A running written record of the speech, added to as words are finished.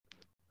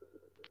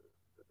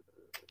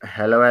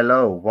Hello,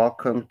 hello.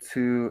 Welcome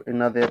to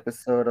another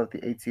episode of the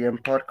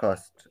ATM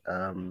podcast.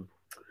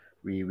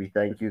 We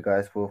thank you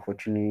guys for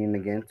tuning in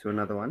again to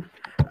another one.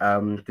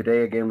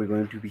 Today, again, we're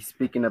going to be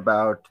speaking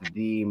about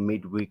the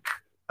midweek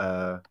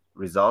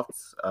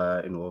results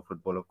in world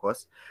football, of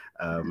course.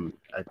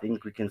 I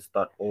think we can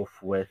start off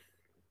with.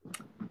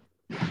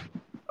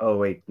 Oh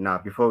wait, now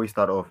before we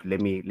start off,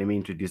 let me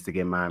introduce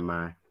again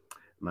my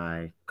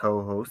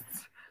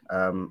co-hosts,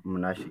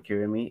 Munashi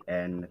Kirimi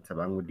and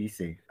Tabangu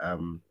Dise.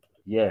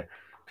 Yeah,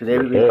 today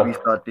we're going to be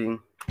Yeah. starting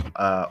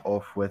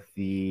off with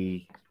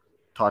the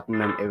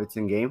Tottenham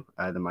Everton game,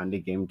 the Monday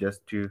game,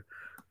 just to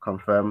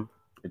confirm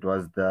it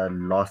was the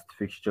last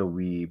fixture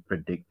we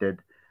predicted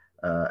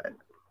uh,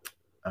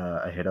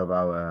 ahead of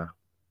our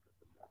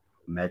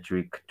match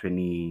week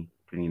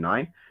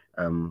 2029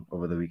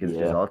 over the weekend's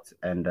Yeah. results.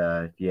 And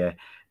yeah,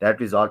 that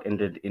result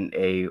ended in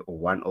a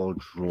 1-all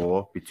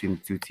draw between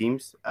the two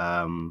teams.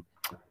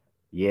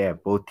 Yeah,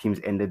 both teams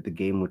ended the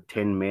game with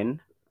 10 men.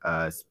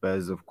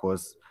 Spurs, of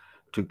course,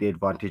 took the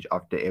advantage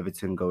after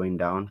Everton going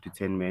down to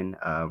 10 men.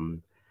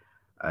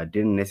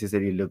 Didn't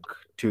necessarily look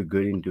too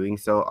good in doing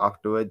so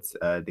afterwards.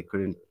 They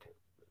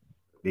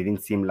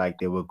didn't seem like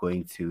they were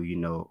going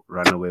to,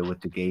 run away with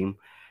the game.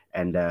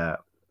 And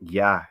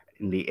yeah,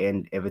 in the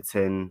end,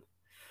 Everton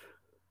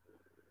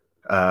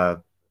uh,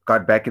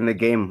 got back in the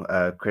game.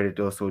 Credit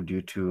also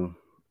due to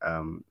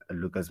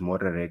Lucas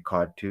Moura red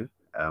card too.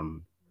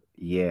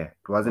 Yeah,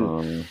 it wasn't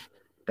Um,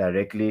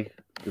 directly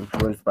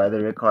influenced by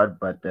the record,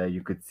 but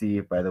you could see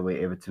by the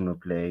way Everton were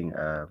playing,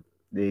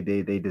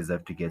 they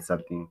deserve to get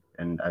something,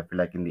 and I feel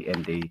like in the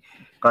end they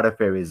got a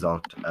fair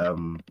result.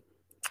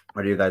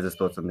 What are you guys'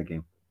 thoughts on the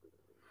game?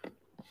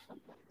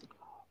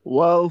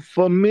 Well,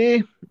 for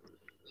me,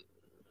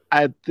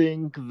 I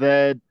think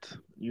that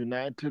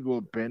United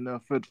will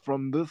benefit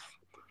from this,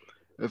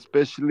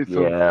 especially since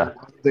they yeah. won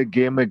the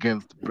game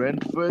against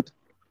Brentford.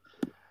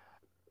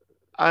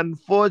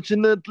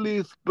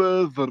 Unfortunately,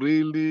 Spurs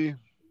really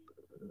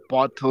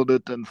bottled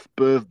it and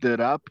spurred it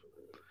up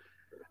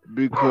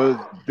because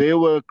they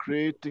were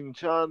creating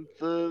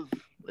chances.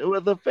 It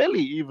was a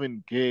fairly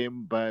even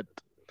game, but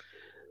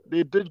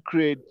they did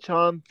create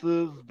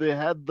chances. They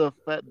had the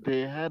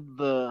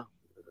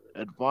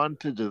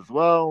advantage as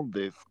well.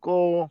 They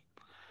score.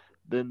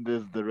 Then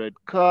there's the red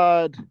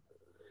card.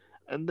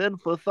 And then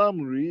for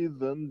some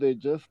reason, they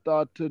just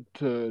started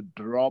to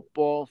drop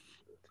off.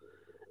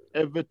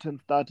 Everton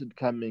started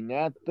coming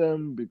at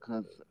them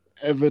because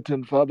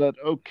Everton saw that,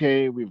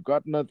 okay, we've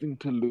got nothing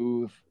to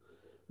lose.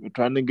 We're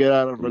trying to get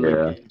out of Yeah.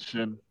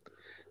 relegation.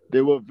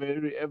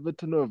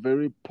 Everton were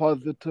very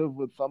positive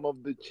with some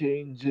of the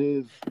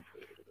changes,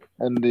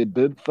 and they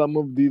did some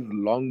of these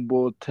long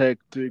ball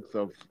tactics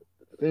of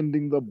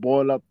sending the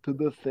ball up to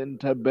the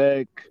center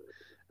back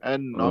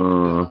and Um,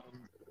 knockdown.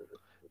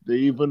 They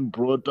even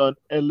brought on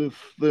Ellis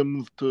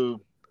Sims to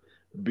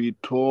be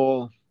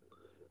tall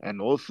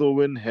and also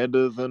win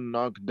headers and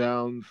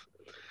knockdowns.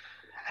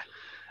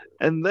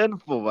 And then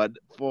for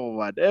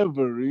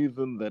whatever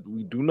reason that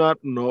we do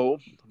not know,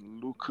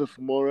 Lucas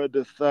Moura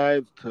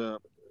decides to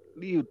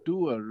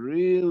do a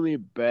really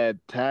bad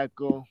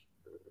tackle.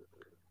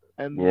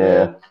 And yeah.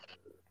 then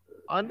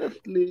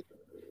honestly,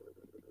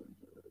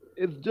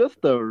 it's just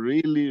a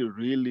really,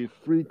 really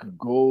freak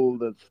goal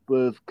that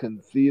Spurs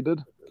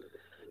conceded.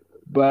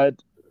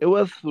 But it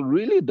was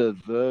really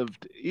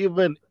deserved,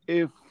 even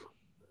if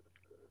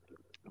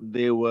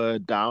they were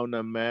down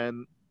a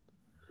man.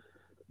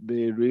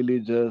 They really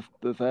just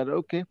decided,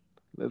 okay,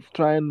 let's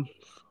try and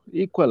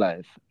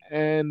equalize.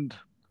 And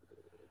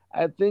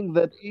I think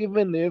that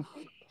even if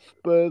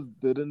Spurs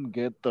didn't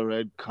get the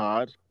red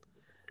card,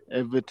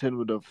 Everton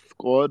would have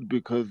scored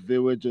because they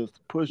were just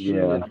pushing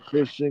Yeah. and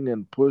pushing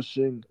and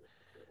pushing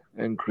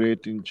and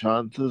creating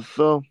chances.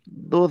 So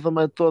those are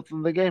my thoughts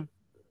on the game.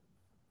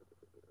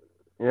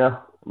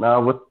 Yeah.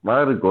 Now, with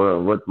regards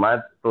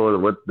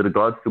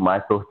to my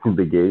thoughts in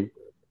the game,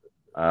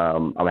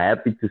 I'm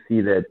happy to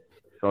see that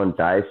Sean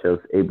Dyche was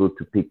able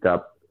to pick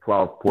up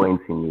 12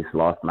 points in his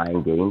last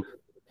 9 games.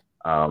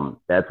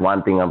 That's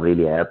one thing I'm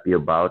really happy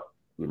about.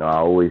 He's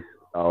always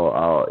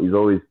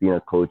been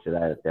a coach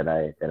that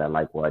I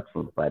like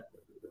watching. But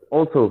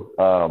also,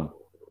 I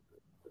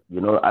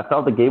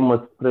felt the game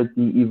was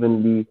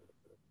evenly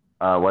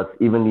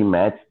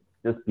matched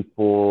just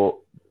before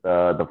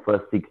the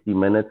first 60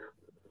 minutes.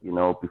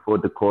 Before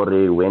the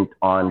Corre went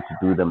on to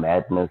do the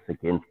madness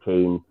against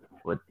Kane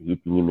with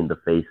hitting him in the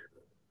face.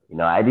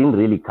 I didn't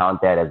really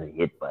count that as a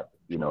hit, but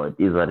it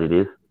is what it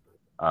is.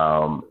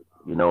 And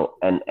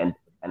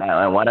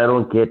what I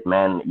don't get,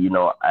 man,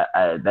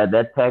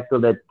 that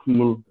tackle that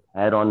Keane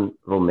had on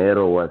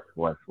Romero was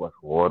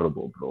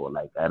horrible, bro.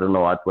 Like I don't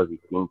know what was he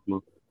thinking.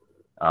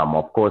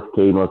 Of course,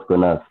 Kane was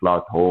gonna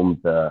slot home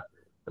the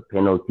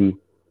penalty.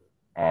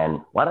 And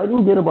what I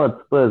didn't get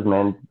about Spurs,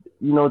 man,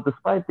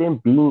 despite them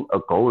being a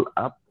goal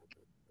up,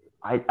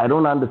 I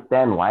don't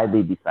understand why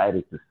they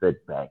decided to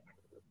sit back.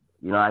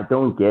 I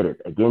don't get it.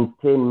 Against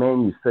 10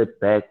 men, you sit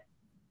back,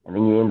 and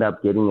then you end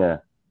up getting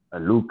a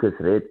Lucas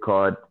red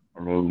card,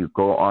 and then you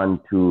go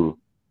on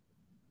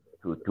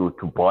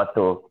to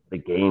bottle the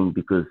game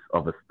because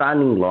of a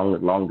stunning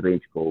long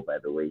range goal, by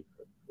the way.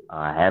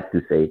 I have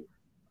to say,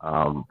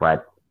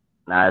 but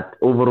not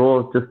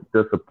overall just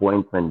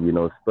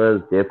disappointment.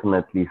 Spurs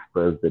definitely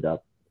Spurs it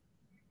up.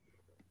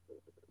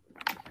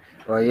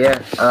 Well, yeah,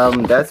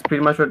 that's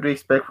pretty much what we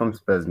expect from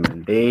Spurs,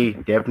 man. They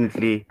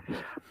definitely,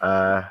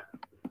 uh,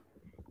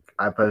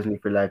 I personally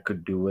feel like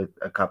could do with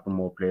a couple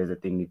more players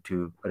that they need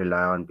to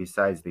rely on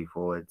besides the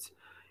forwards.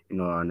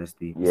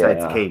 Honestly,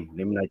 besides Yeah, Kane,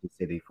 let me not just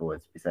say the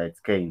forwards. Besides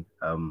Kane,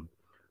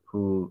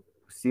 who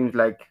seems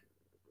like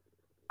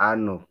I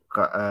don't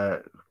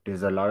know.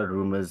 There's a lot of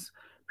rumors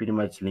pretty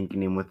much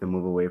linking him with the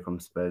move away from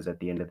Spurs at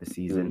the end of the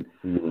season.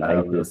 to We'll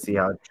United.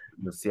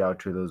 see how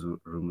true those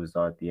rumors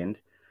are at the end.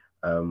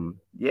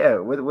 Yeah,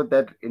 with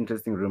that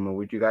interesting rumor,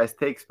 would you guys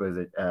take Spurs?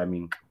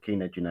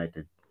 Kane at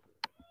United.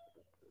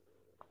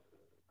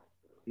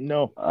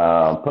 No.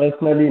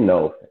 Personally,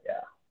 no.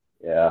 Yeah,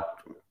 yeah.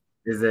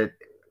 Is it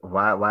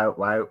why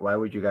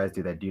would you guys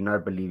do that? Do you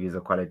not believe he's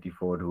a quality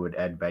forward who would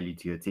add value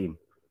to your team?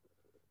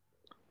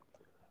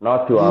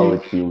 Not to our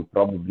He, team,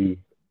 probably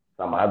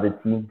some other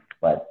teams,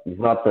 but he's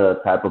not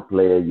the type of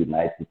player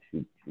United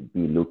should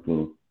be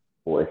looking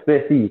for,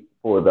 especially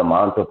for the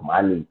amount of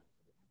money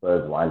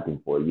Spurs want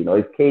him for.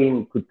 If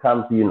Kane could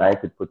come to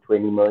United for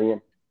 20 million,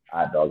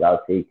 dog,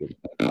 I'll take it.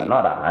 But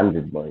not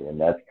 100 million.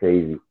 That's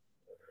crazy.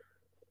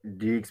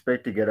 Do you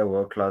expect to get a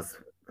world class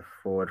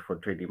forward for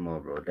 20 more,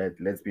 bro?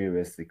 Let's be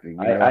realistic. We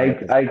I know how I,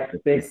 this I market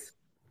expect is.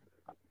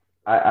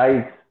 I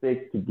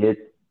expect to get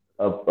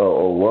a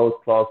world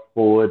class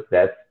forward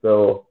that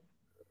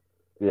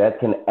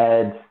can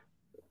add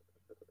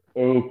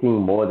anything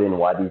more than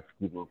what he's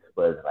giving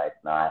Spurs right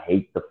now. I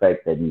hate the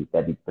fact that he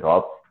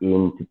drops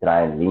in to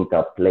try and link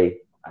up play.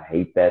 I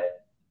hate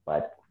that,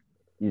 but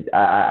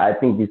I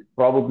think he's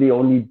probably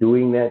only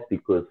doing that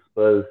because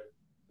Spurs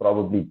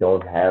probably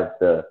don't have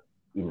the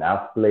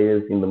enough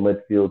players in the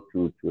midfield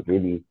to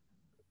really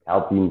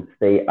help him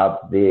stay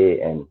up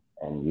there and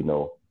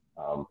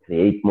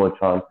create more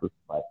chances.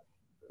 But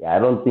yeah, I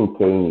don't think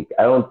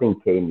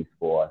Kane is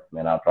for us,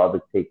 man. I'd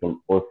rather take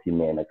an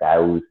Osimhen, a guy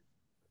who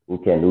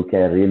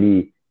can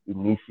really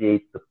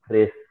initiate the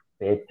press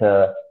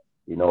better,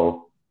 you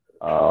know,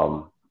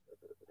 um,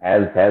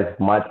 has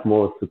much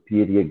more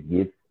superior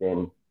gifts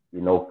than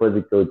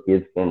physical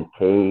gifts than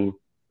Kane,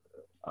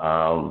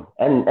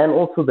 and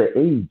also the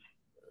age.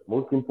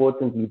 Most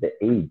importantly, the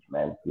age,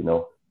 man.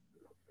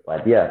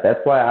 But yeah, that's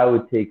why I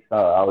would take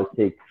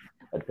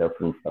a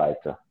different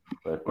striker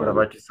What personally.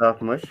 about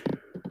yourself, Mush?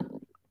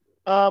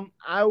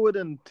 I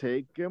wouldn't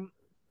take him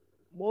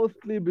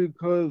mostly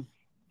because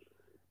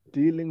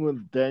dealing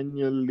with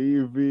Daniel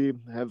Levy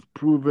has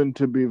proven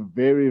to be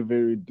very,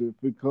 very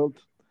difficult.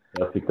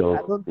 I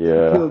Difficult, don't think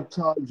yeah, he'll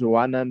charge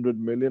 100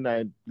 million.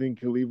 I think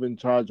he'll even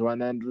charge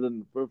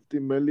 150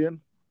 million.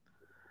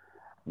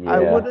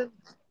 I yeah, wouldn't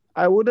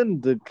I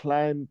wouldn't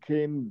decline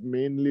Kane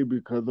mainly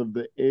because of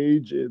the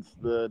age. It's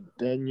the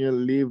Daniel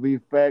Levy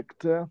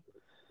factor.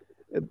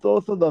 It's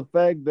also the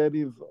fact that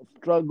he's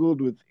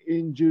struggled with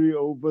injury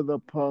over the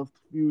past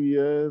few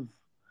years.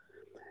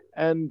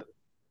 And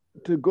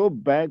to go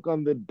back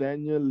on the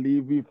Daniel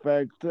Levy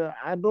factor,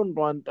 I don't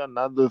want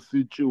another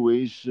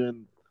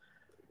situation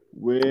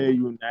where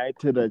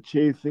United are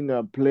chasing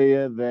a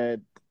player that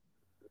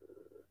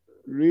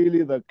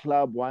really the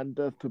club want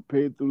us to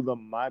pay through the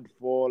mud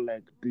for,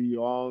 like De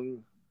Jong.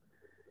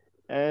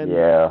 And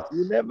yeah.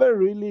 you never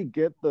really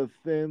get the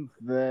sense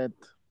that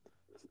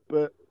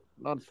Spurs,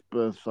 not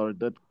Spurs, sorry,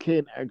 that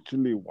Kane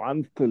actually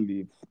wants to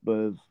leave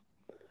Spurs.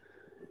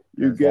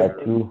 You That's get,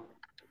 That true.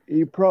 too.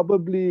 he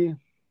probably,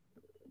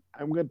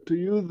 I'm going to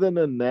use an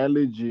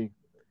analogy.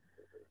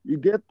 You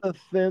get the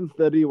sense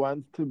that he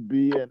wants to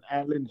be an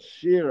Alan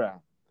Shearer,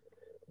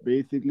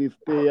 basically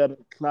stay at a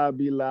club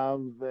he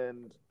loves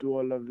and do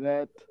all of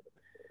that,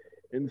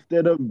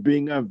 instead of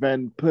being a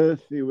Van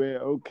Persie where,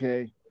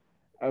 okay,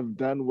 I've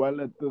done well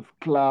at this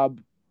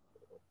club,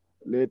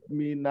 let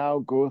me now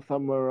go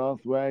somewhere else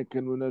where I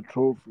can win a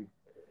trophy.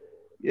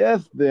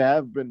 Yes, there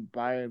have been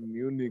Bayern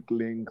Munich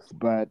links,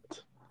 but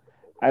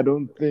I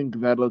don't think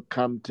that'll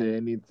come to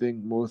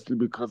anything, mostly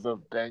because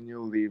of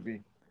Daniel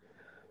Levy.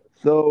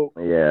 So,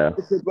 Yeah,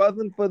 if it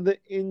wasn't for the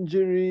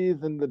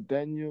injuries and the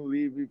Daniel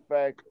Levy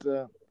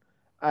factor,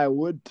 I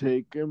would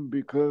take him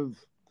because,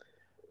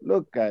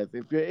 look, guys,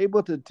 if you're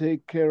able to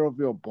take care of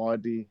your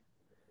body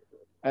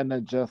and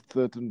adjust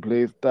certain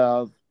play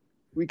styles,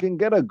 we can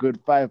get a good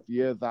 5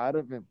 years out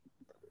of him,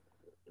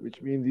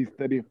 which means he's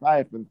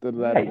 35 instead of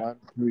that right. 1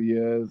 2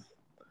 years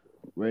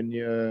when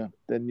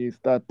you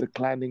start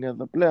declining as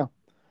a player.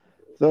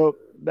 So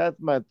that's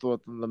my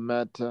thoughts on the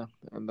matter,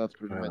 and that's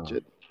pretty much Wow.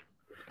 it.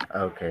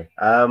 Okay.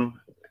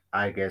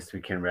 I guess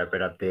we can wrap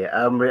it up there.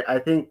 I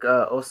think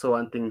also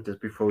one thing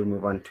just before we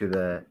move on to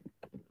the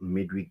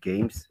midweek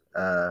games.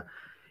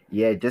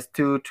 Yeah, just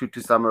to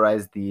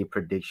summarize the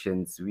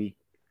predictions, we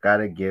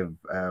gotta give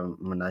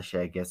Menashe,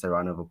 I guess, a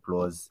round of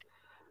applause.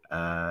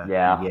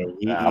 Yeah, Yeah,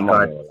 he I'm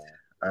not got gonna lie.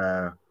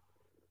 a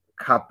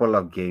couple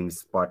of games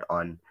spot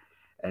on,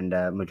 and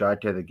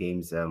majority of the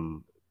games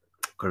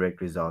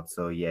correct results.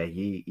 So yeah,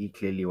 he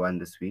clearly won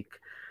this week.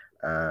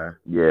 Uh,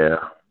 Yeah.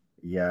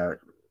 yeah,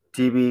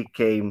 TB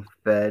came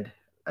third,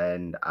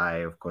 and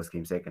I of course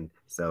came second.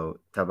 So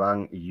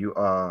Tabang, you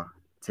are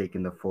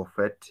taking the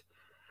forfeit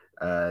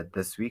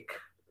this week.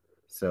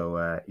 So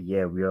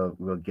yeah,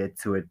 we'll get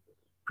to it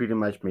pretty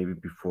much maybe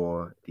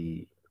before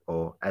the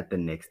or at the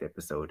next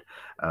episode.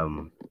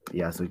 Um,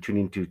 yeah, so tune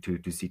in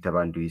to see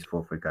Taban do his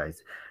forfeit,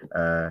 guys.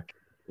 Uh,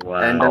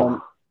 and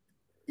Wow.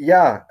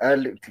 yeah, I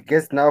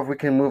guess now we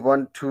can move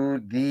on to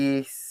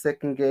the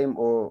second game,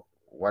 or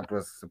what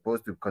was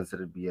supposed to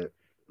consider be a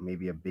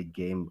maybe a big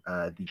game,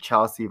 the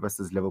Chelsea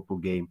versus Liverpool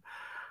game,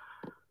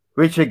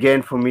 which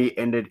again for me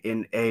ended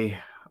in a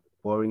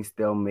boring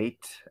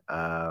stalemate.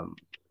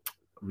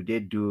 We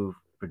did do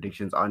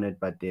predictions on it,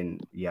 but then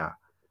yeah,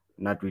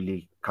 not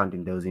really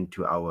counting those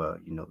into our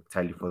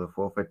tally for the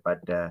forfeit,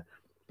 but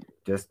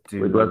just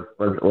Wait,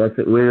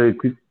 to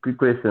quick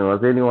question.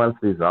 Was anyone's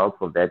results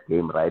of that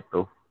game right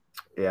though?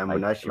 yeah,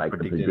 Munashi Like the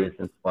predicted it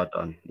prediction? spot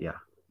on. Yeah,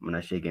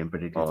 Munashi again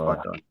predicted Uh,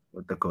 spot on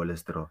with the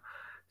cholesterol.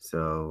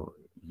 So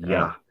Damn.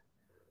 yeah,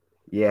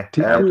 yeah.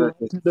 TP It was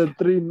just, wanted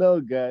a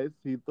 3-0, guys.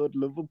 He thought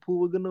Liverpool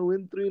were going to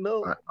win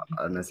 3-0. uh,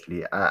 honestly,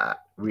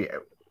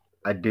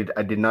 I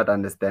did not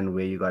understand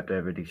where you got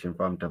the prediction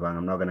from, Tabang.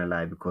 I'm not gonna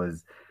lie,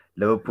 because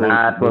Liverpool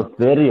Nah, it was looked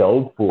very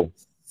hopeful,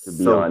 to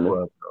be so honest.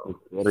 poor, It bro.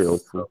 was very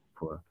hopeful. So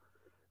poor.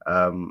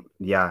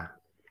 Yeah.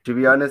 To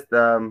be honest,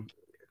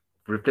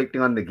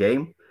 reflecting on the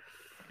game,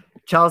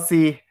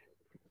 Chelsea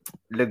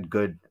looked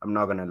good. I'm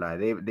not gonna lie.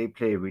 They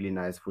play really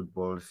nice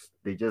footballs.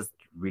 They just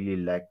really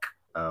lack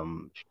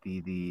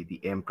the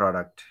end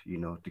product,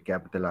 to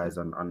capitalize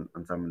on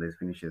some of those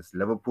finishes.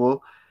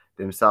 Liverpool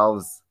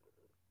themselves,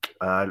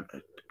 uh,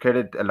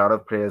 credit a lot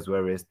of players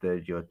were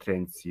rested. Your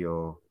Trents,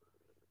 your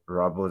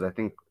Robos. I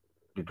think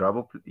did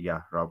Robo?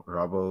 Yeah,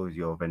 Robos.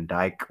 Your Van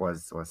Dyke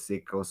was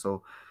sick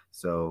also.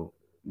 So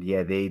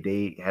yeah,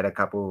 they had a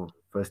couple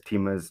first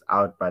teamers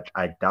out, but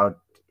I doubt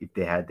if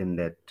they had them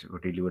that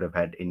really would have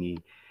had any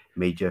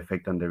major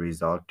effect on the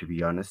result. To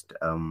be honest,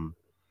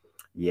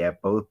 yeah,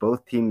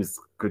 both teams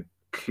could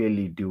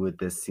clearly do with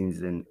this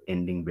season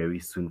ending very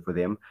soon for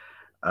them.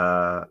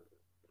 Uh,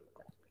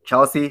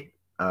 Chelsea,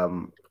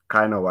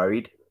 kind of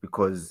worried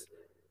because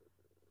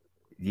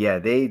yeah,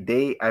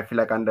 they I feel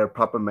like under a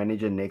proper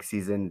manager next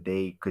season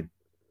they could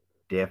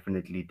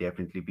definitely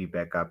be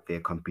back up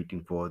there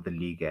competing for the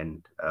league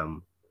and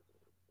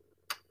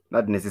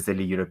not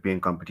necessarily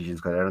European competitions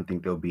because I don't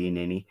think there'll be in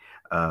any.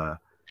 Uh,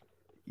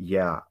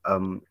 yeah.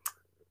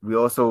 We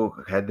also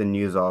had the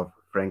news of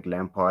Frank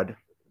Lampard,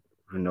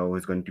 who know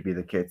is going to be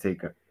the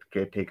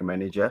caretaker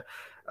manager.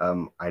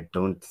 I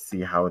don't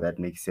see how that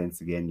makes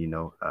sense again.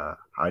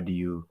 How do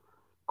you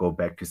go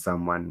back to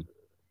someone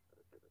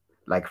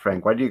like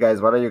Frank? What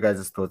are you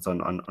guys' thoughts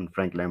on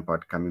Frank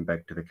Lampard coming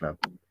back to the club?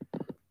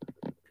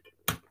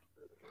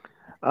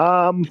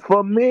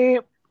 For me,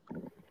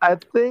 I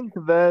think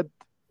that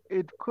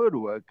it could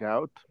work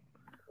out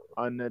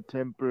on a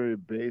temporary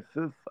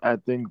basis. I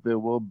think there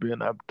will be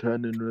an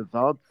upturn in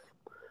results.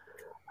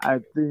 I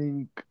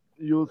think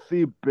you'll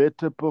see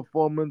better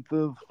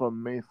performances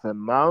from Mason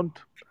Mount.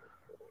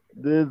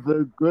 There's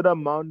a good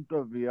amount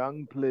of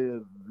young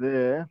players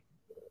there.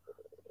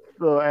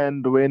 So,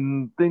 and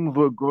when things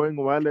were going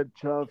well at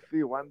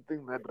Chelsea, one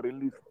thing that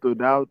really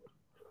stood out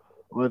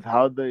was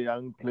how the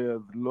young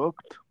players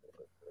looked.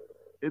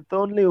 It's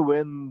only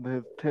when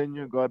his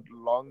tenure got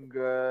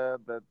longer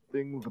that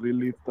things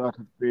really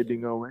started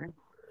fading away.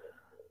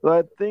 So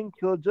I think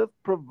he'll just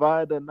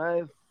provide a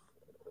nice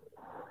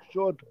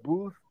short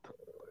boost.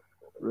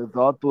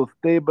 Results will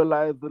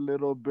stabilize a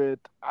little bit.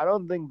 I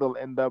don't think they'll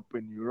end up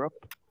in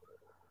Europe,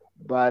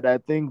 but I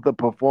think the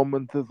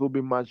performances will be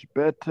much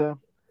better.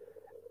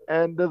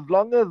 And as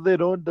long as they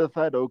don't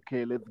decide,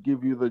 okay, let's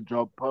give you the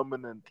job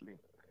permanently,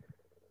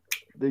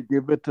 they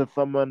give it to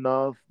someone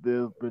else.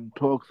 There's been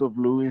talks of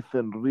Luis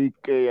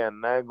Enrique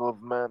and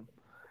Nagelsmann.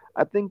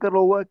 I think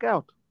it'll work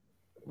out.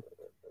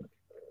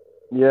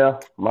 Yeah,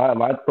 my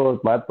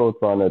thoughts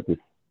on it is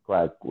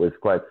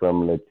quite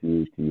similar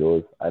to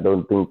yours. I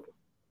don't think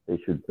they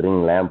should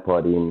bring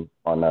Lampard in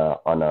on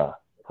a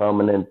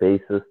permanent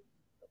basis.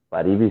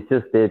 But if he's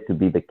just there to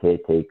be the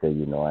caretaker,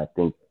 I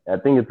think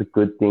it's a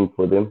good thing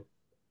for them.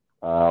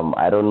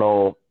 I don't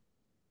know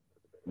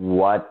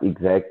what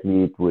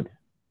exactly it would,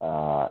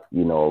 I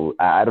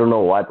don't know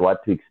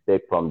what to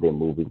expect from them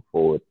moving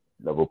forward,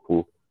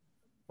 Liverpool.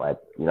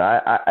 But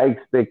I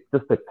expect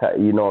just a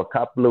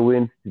couple of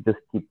wins to just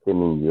keep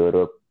them in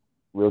Europe.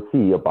 We'll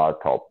see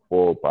about top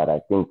four, but I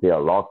think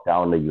they'll lock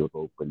down the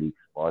Europa League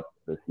spot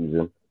this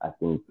season. I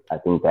think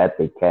that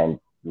they can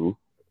do.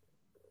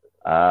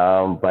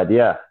 But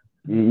yeah,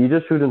 you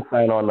just shouldn't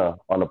sign on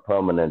a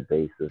permanent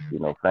basis.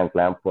 Frank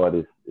Lampard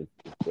is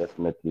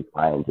definitely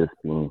fine just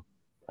being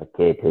a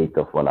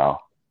caretaker for now.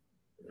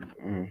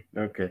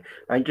 Okay.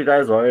 Aren't you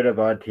guys worried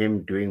about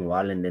him doing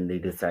well and then they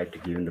decide to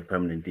give him the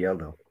permanent deal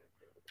though?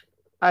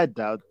 I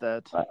doubt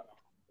that. But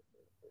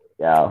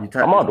yeah, You I'm t-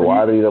 not so you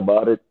worried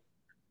about it.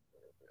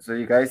 so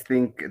you guys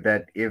think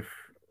that if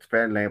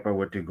Fran Lampard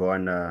were to go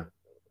on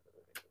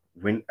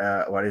win.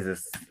 What is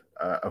this?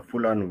 A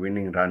full-on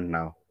winning run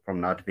now. From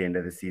now to the end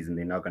of the season,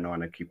 they're not gonna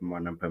want to keep him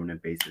on a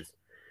permanent basis.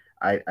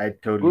 I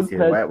totally Good see it.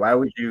 test.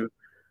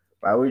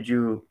 Why would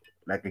you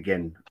like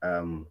again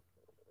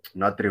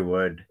not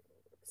reward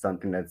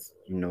something that's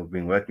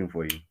been working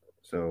for you?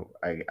 So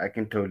I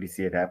can totally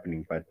see it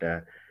happening, but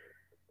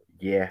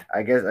yeah,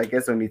 I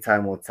guess only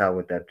time will tell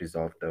with that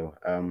result though.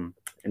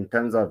 In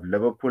terms of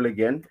Liverpool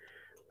again,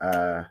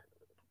 uh,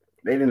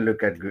 they didn't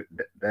look at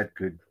that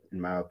good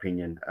in my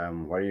opinion.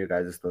 What are you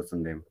guys' thoughts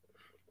on them?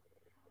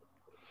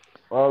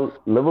 Well,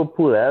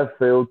 Liverpool have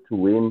failed to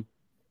win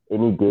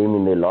any game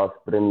in their last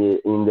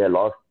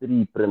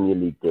three Premier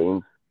League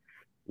games.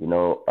 You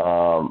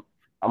know,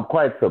 I'm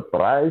quite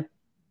surprised.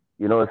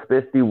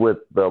 Especially with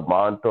the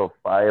amount of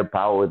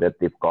firepower that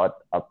they've got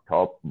up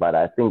top. But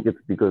I think it's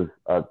because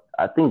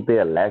I think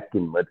their lack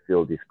in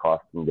midfield is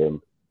costing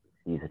them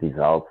these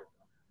results.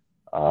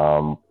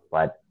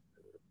 But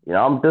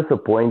I'm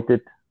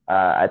disappointed.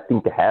 I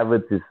think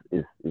Havertz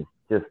is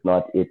just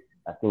not it.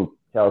 I think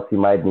Chelsea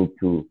might need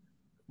to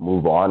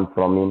move on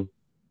from him.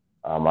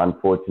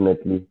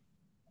 Unfortunately,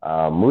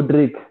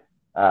 Mudrik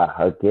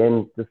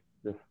again just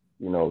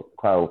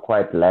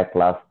quite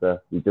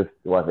lackluster. He just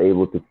was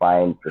able to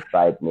find the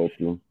side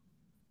netting.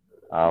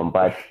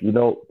 But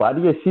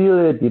Badia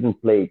Shearer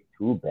didn't play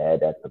too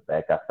bad at the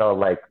back. I felt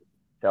like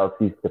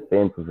Chelsea's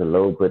defense was a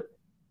little bit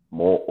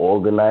more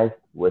organized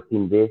with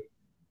him there.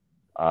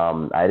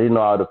 I didn't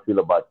know how to feel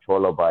about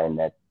Cholobah in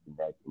that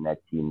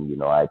team.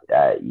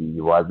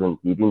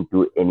 He didn't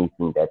do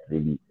anything that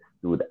really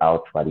stood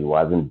out, but he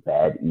wasn't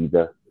bad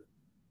either.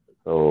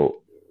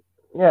 So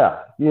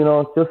yeah,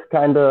 just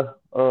kind of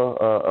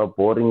a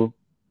boring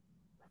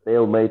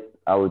stalemate,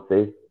 I would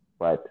say.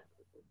 But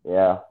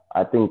yeah,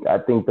 I think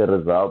the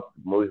result,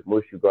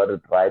 Mush, you got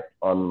it right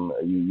on.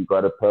 You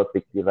got it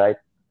perfectly right.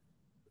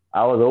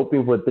 I was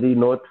hoping for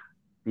 3-0,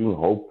 being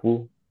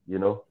hopeful.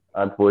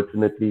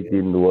 Unfortunately, it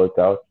didn't work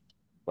out.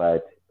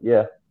 But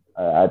yeah,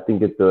 I think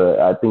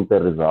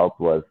the result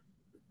was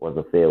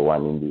a fair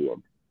one in the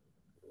end.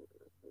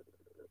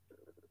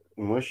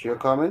 Mush, your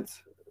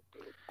comments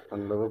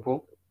on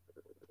Liverpool?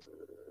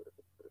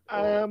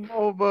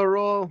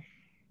 Overall,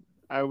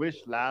 I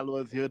wish Lal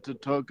was here to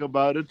talk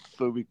about it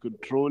so we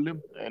could troll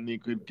him and he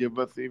could give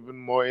us even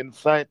more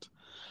insight.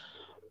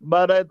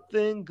 But I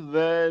think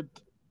that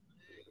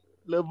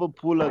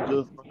Liverpool are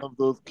just one of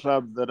those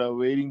clubs that are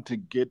waiting to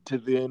get to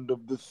the end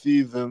of the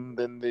season,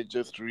 then they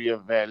just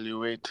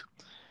reevaluate.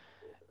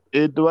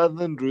 It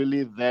wasn't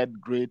really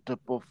that great a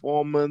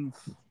performance,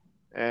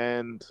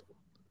 and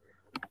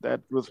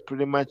that was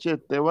pretty much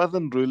it. There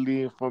wasn't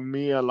really, for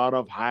me, a lot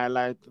of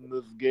highlights in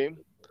this game.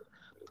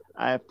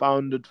 I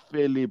found it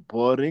fairly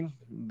boring.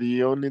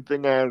 The only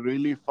thing I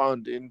really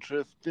found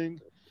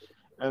interesting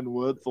and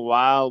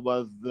worthwhile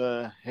was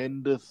the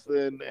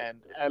Henderson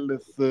and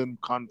Allison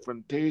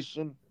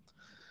confrontation.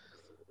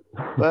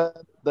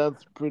 But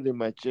that's pretty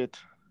much it.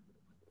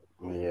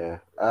 Yeah.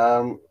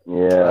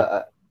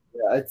 Yeah,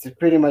 Yeah, it's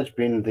pretty much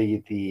been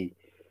the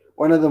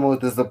one of the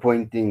most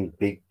disappointing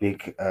big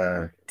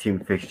team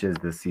fixtures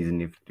this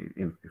season. If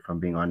I'm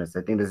being honest,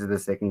 I think this is the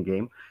second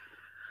game,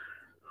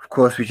 of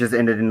course, which just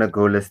ended in a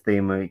goalless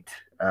stalemate.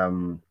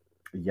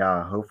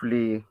 Yeah.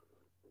 Hopefully,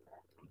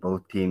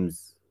 both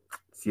teams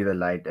see the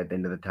light at the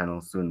end of the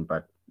tunnel soon,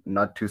 but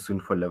not too soon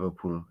for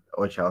Liverpool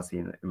or Chelsea,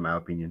 in my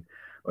opinion,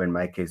 or in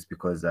my case,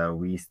 because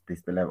they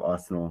still have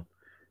Arsenal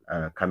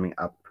coming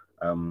up.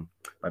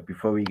 But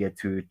before we get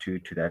to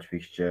that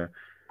fixture,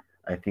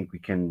 I think we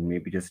can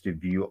maybe just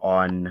review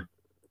on,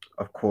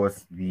 of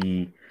course,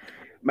 the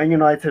Man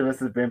United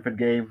versus Brentford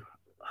game.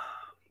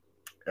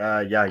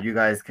 Yeah, you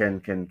guys can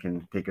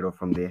take it off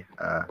from there.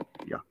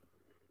 Yeah.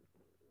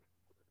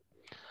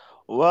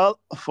 Well,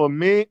 for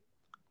me,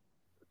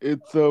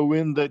 it's a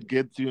win that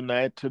gets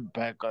United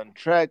back on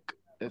track,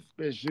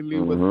 especially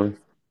with hmm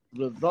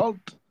the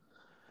result.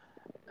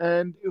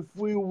 And if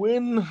we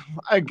win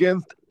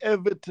against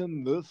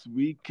Everton this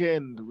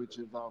weekend, which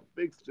is our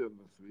fixture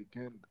this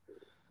weekend,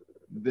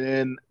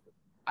 then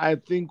I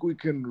think we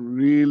can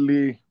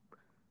really.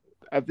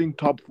 I think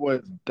top four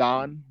is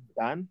done.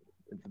 Done.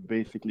 It's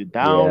basically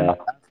down, yeah,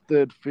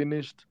 dusted,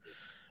 finished,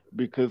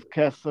 because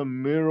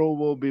Casemiro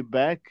will be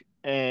back,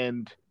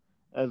 and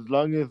as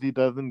long as he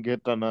doesn't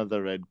get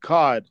another red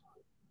card,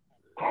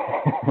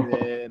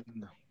 then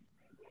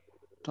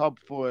top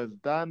four is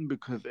done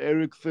because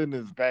Ericsson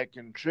is back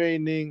in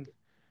training.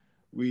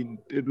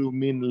 It will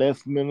mean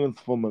less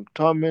minutes for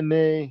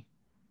McTominay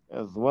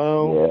as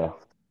well. yeah,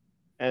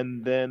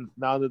 And then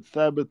now that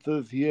Sabitz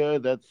is here,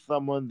 that's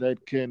someone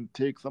that can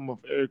take some of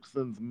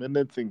Ericsson's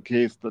minutes in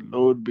case the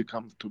load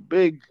becomes too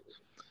big.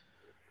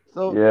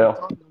 So yeah. it's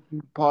all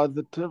looking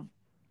positive.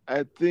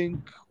 I think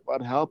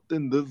what helped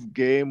in this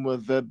game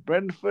was that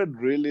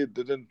Brentford really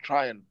didn't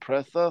try and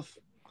press us.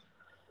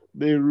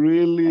 They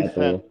really At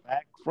sat all.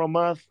 back from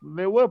us.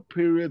 There were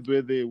periods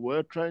where they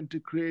were trying to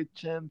create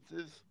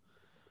chances,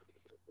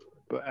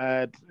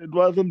 but it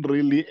wasn't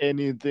really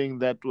anything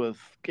that was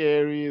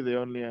scary. They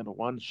only had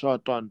one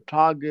shot on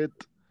target.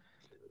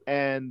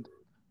 And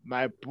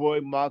My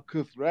boy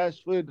Marcus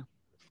Rashford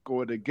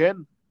scored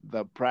again.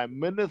 The Prime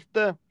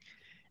Minister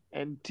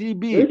and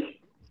TB. Ish.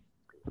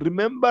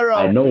 Remember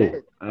I our know. bet?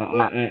 First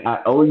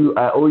I owe you.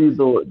 I owe you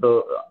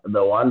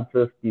the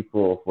 150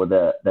 for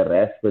the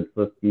Rashford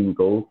 15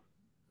 goals.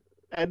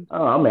 and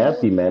Oh, I'm yeah,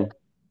 happy, man.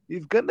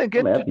 he's gonna I'm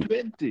get to happy.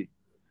 20.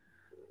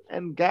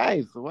 And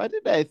guys, what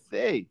did I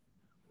say?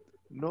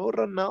 No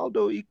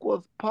Ronaldo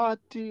equals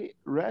party.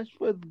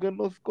 Rashford's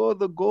gonna score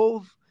the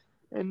goals,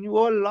 and you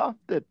all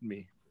laughed at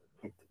me.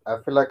 I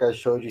feel like I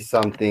showed you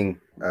something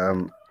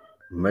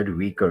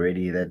midweek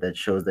already that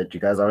shows that you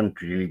guys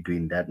aren't really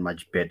doing that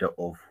much better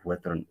off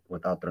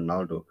without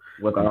Ronaldo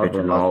Without compared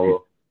to last Ronaldo, season.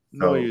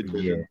 No, So you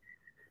yeah, didn't.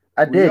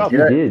 I We did. are. you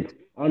Did I? did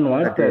on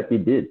I did. WhatsApp. You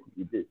did.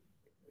 You did.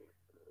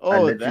 I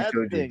Oh, literally that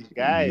showed you. thing,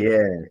 guys. Yeah,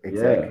 Yeah.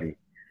 exactly.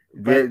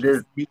 But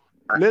There's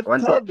let's one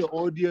thing. tell the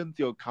audience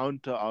your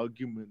counter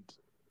argument.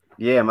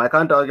 Yeah, my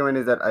counter argument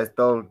is that I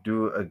still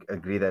do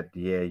agree that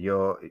yeah,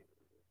 your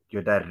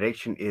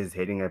direction is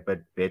heading a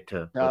bit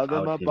better Tell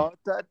them without him. about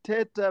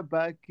Arteta,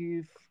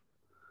 Bakis.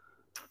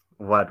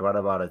 What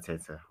about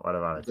Ateta? What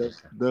about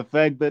Ateta? The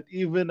fact that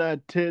even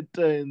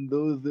Arteta in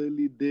those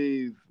early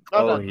days,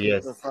 not Oh Arteta,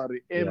 yes,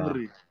 sorry, yeah.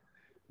 Emery,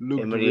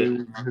 looked Emery,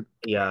 very good.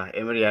 yeah,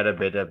 Emery had a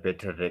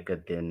better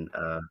record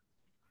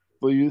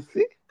So you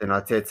see, than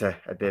Arteta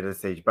at that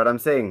stage. But I'm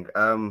saying,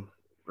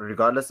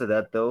 regardless of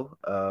that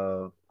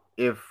though,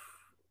 if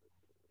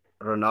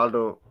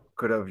Ronaldo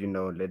could have,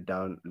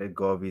 let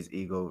go of his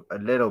ego a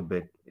little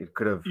bit, it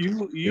could have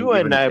been you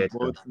and even I better.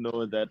 both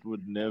know that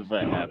would never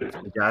happen.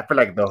 Yeah, I feel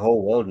like the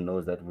whole world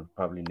knows that would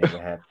probably never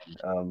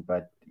happen.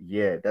 But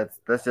yeah, that's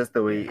just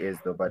the way it is,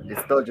 though. But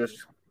it's still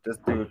just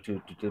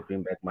to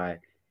bring back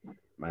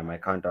my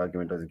counter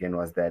argument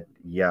was that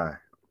yeah,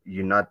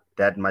 you're not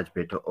that much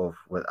better off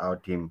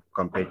without him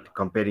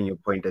comparing your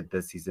point at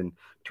this season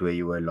to where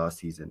you were last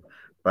season.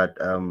 But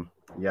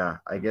yeah,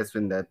 I guess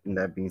when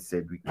that being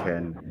said, we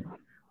can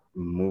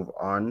move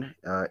on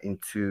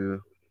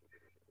into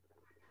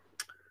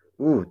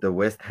the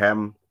West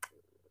Ham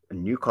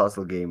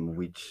Newcastle game,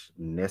 which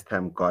West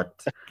Ham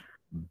got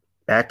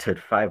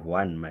battered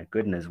 5-1. My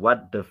goodness,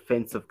 what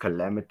defensive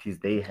calamities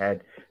they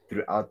had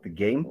throughout the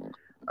game.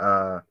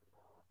 Uh,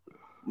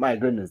 my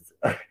goodness,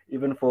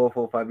 even for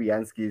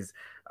Fabianski's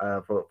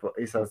for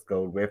Isak's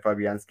goal, where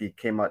Fabianski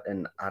came out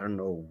and I don't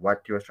know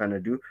what he was trying to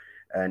do,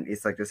 and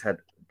Isak just had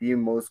the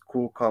most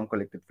cool, calm,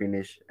 collected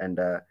finish, and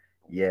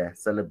yeah,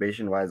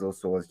 celebration wise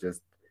also was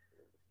just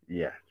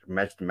yeah,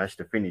 match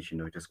the finish,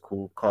 just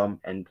cool, calm,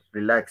 and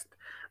relaxed.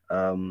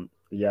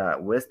 Yeah,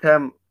 West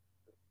Ham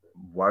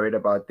worried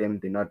about them.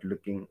 They're not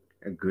looking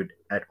good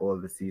at all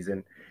this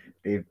season.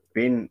 They've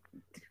been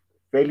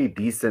fairly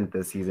decent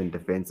this season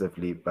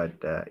defensively, but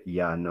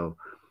yeah, no,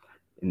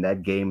 in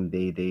that game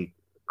they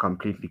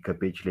completely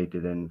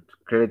capitulated. And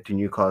credit to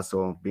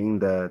Newcastle being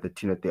the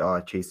team that they are,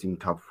 chasing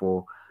top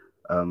four,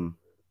 um,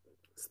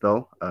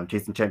 still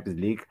chasing Champions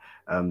League.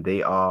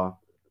 They are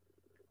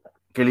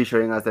clearly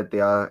showing us that they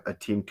are a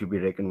team to be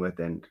reckoned with,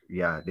 and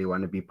yeah, they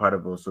want to be part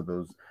of also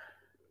those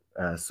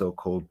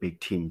so-called big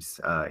teams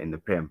in the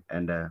Prem.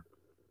 And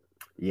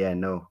yeah,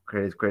 no,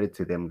 credit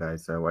to them,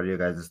 guys. What are your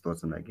guys'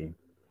 thoughts on that game?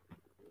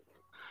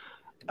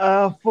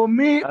 For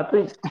me, I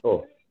think.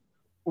 Oh,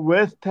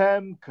 West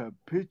Ham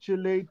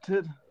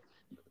capitulated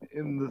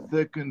in the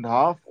second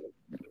half,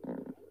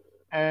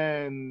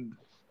 and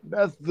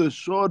that's the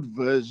short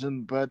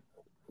version. But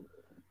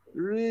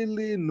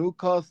really,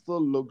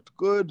 Newcastle looked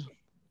good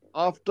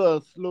after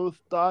a slow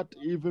start.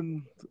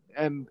 Even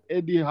and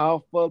Eddie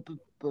Howe felt it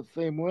the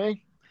same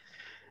way.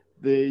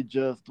 They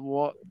just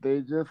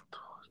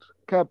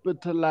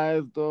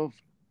capitalized off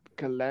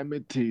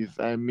calamities.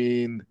 I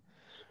mean,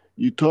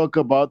 you talk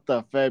about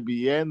the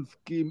Fabian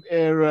scheme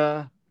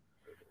era,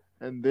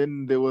 and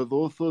then there was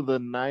also the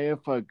Naya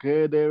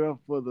Fakir era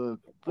for the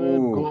third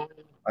Oh goal.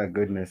 my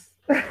goodness.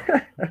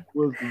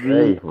 Was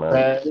really hey, man.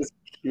 bad. Just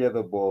clear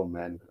the ball,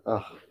 man.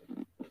 Oh,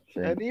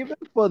 shame. And even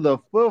for the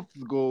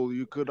fifth goal,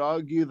 you could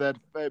argue that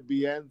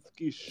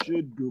Fabianski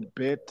should do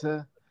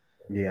better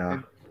Yeah.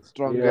 and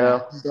stronger Yeah.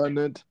 hand on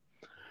it.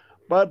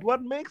 But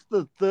what makes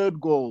the third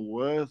goal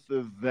worse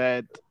is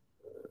that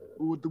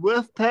with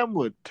West Ham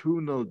were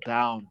 2-0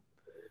 down,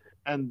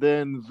 and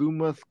then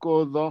Zuma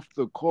scores off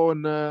the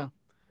corner.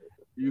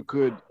 You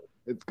could,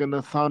 it's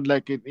gonna sound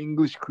like an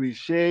English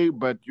cliche,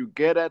 but you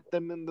get at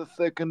them in the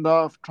second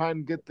half, try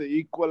and get the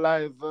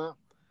equalizer.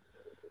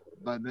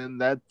 But then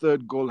that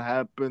third goal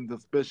happens,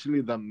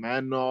 especially the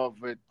manner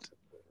of it,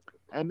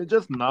 and it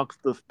just knocks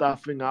the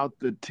stuffing out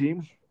the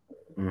team.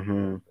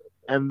 Mm-hmm.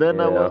 And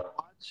then I Yeah. was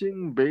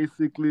watching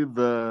basically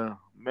the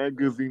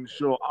magazine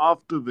show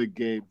after the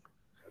game,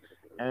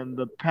 and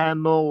the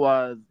panel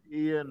was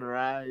Ian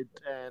Wright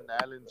and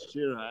Alan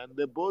Shearer, and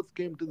they both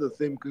came to the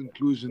same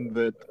conclusion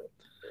that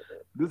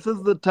this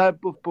is the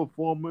type of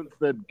performance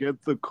that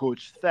gets a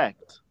coach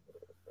sacked.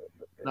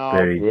 Now,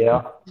 Very true.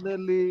 Yeah.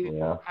 personally,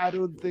 Yeah. I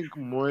don't think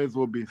Moyes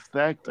will be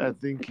sacked. I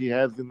think he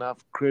has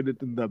enough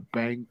credit in the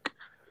bank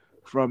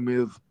from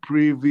his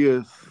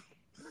previous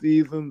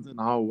seasons and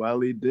how well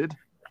he did.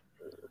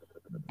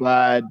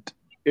 But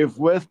if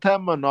West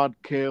Ham are not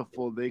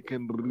careful, they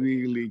can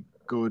really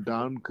go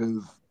down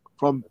because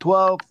from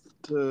 12th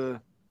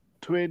to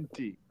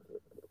 20,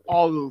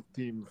 all those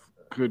teams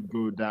could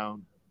go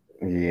down.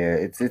 Yeah,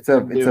 And it's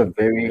if a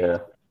very Yeah.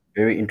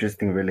 very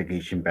interesting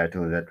relegation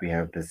battle that we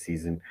have this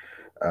season.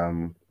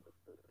 Um,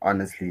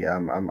 Honestly,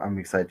 I'm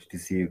excited to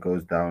see who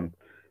goes down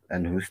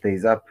and who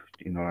stays up.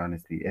 You know,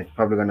 honestly, it's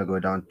probably gonna go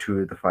down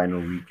to the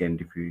final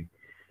weekend if we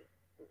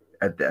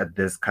at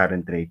this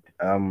current rate.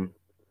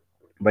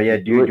 But yeah,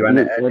 do you want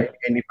to add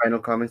any final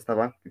comments,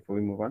 Taban, before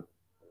we move on?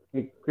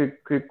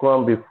 Quick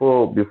one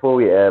before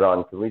we add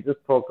on. Can we just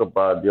talk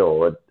about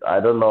I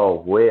don't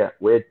know where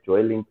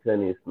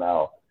Joelinton is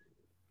now.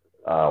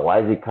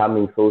 Why is he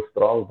coming so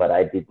strong? But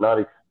I did not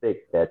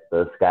expect that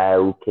this guy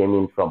who came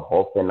in from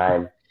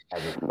Hoffenheim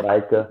as a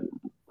striker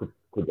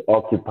could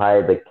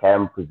occupy the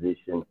cam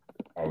position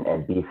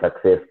and be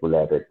successful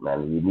at it,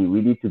 man.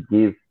 We need to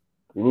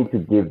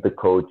give the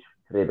coach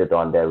credit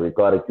on that. We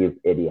got to give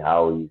Eddie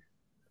Howe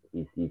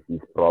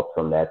his props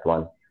on that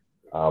one.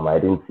 I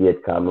didn't see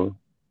it coming.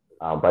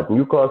 But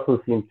Newcastle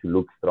seem to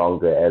look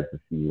stronger as the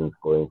season's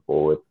going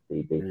forward.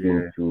 Yeah,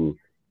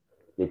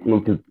 They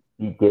seem to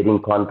be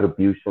getting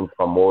contributions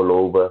from all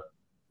over.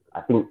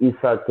 I think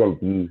Isak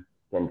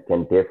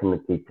can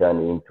definitely turn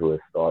into a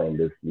star in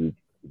this league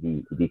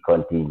if he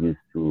continues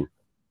to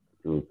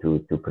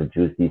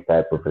produce these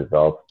type of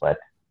results. But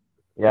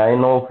yeah,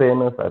 in all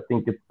fairness, I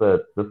think it's a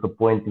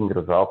disappointing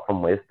result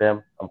from West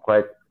Ham. I'm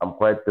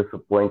quite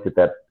disappointed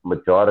that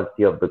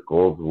majority of the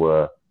goals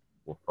were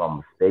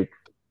from mistakes.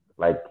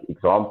 Like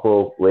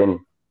example, when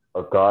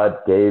a guard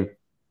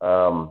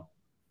um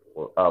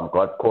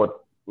got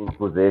caught in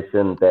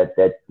possession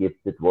that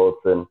gifted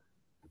Wilson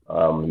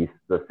his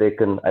the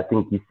second I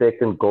think his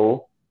second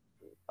goal.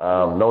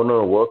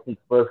 No, Wilson's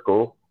first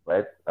goal,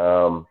 right?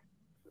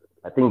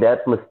 I think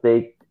that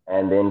mistake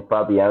and then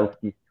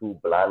Fabianski's two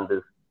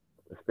blunders,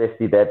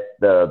 especially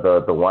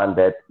the one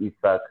that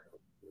Isak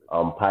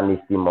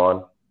punished him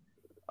on.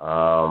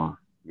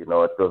 It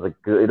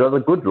was a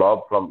good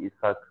lob from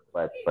Isak,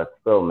 but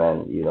still,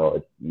 man,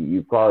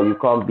 you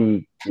can't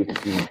be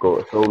gifting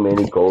so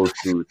many goals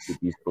to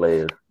these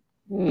players.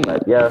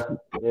 But yeah,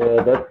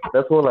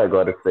 that's all I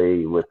gotta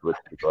say with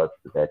regards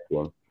to that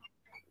game.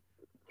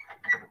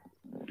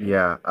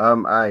 yeah.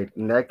 I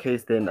in that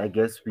case, then I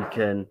guess we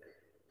can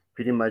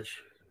pretty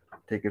much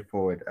take it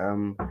forward.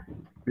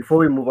 Before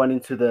we move on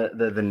into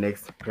the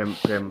next prem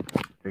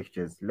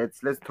fixtures,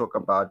 let's talk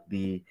about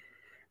the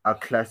our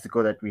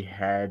classical that we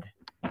had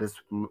this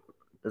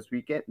this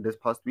weekend, this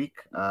past week,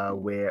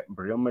 where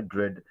Real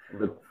Madrid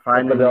The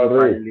Copa del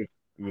Rey. finally,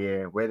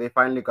 yeah, where they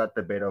finally got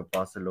the better of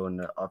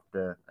Barcelona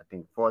after I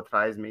think four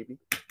tries, maybe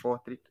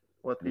four three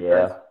four three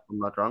tries. Yeah, If I'm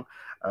not wrong.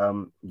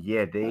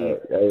 Yeah, I they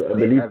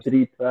believe abs-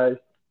 three tries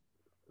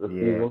this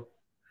yeah, season.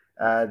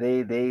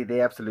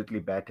 they absolutely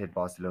battered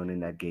Barcelona in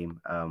that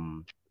game.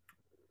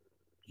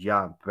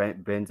 Yeah,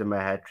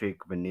 Benzema hat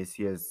trick,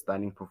 Vinicius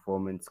stunning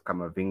performance,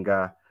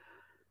 Camavinga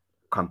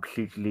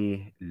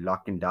completely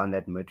locking down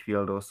that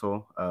midfield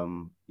also.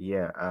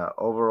 Yeah,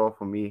 overall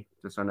for me,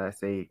 just want to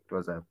say it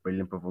was a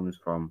brilliant performance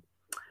from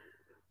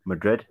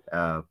Madrid.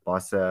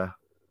 Barca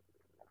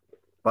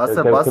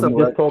Can we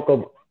was, just talk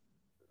about?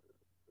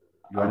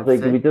 you I'm wanted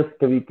to saying, say?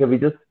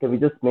 can we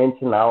just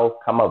mention how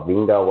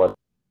Camavinga was?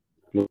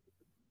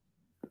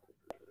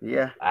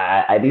 Yeah,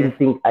 I yeah, didn't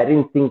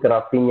think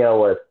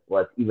Rafinha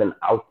was even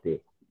out there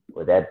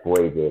for that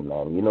boy there,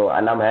 man.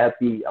 And I'm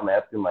happy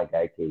my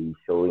guy K is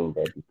showing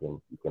that he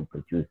can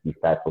produce these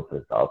type of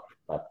results.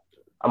 But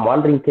I'm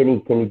wondering, can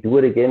he do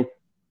it against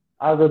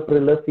other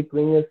prolific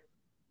wingers?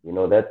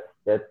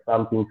 That's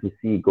something to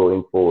see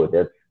going forward.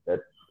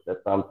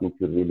 That's something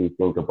to really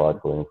think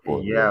about going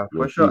forward. yeah, for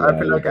We'll sure. see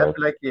how he I does.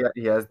 feel like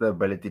he has the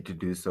ability to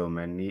do so,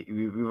 man.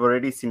 We've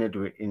already seen it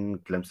in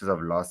glimpses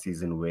of last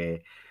season where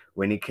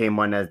when he came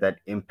on as that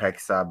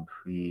impact sub,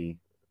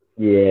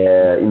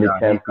 Yeah, in the yeah, he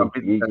Champions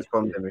completely League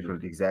transformed the especially.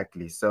 midfield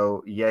exactly.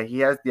 So yeah, he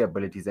has the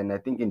abilities, and I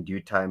think in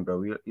due time,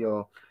 bro,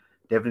 he'll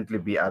definitely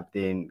be up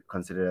there and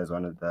considered as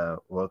one of the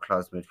world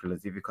class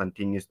midfielders if he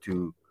continues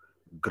to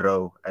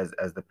grow as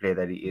the player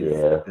that he is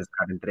Yeah, at this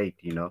current rate.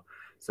 You know.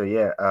 So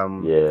yeah,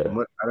 yeah.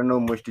 I don't know,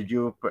 Mush, did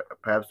you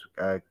perhaps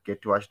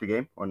get to watch the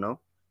game or no?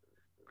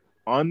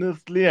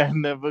 honestly, I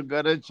never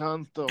got a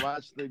chance to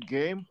watch the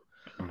game,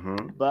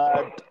 Mm-hmm.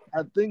 but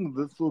I think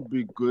this will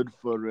be good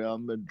for Real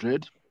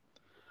Madrid.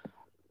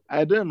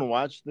 I didn't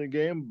watch the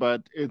game,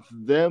 but it's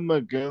them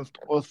against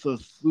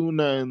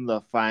Osasuna in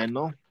the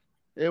final.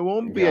 It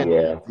won't be Yeah, an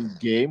Yeah, easy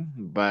game,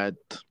 but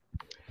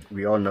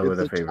we all know who it's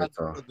the a chance favorites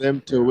are. for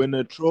them to Yeah. win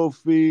a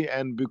trophy,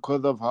 and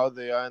because of how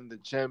they are in the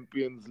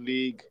Champions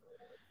League,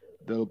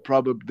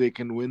 they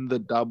can win the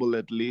double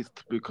at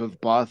least because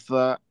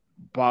Barca,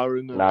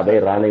 barring a now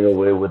they're running catastrophe,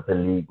 away with the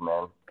league,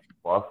 man.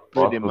 Boss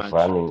pretty was much.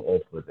 running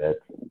off with that.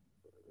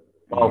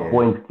 12 Yeah.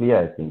 points clear,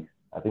 I think.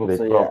 I think they're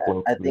So yeah, 12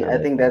 points clear I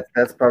right think now.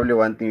 that's probably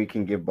one thing we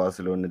can give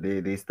Barcelona.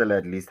 They still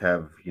at least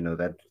have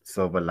that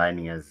silver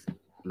lining as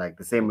like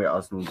the same way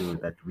Arsenal do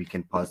that we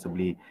can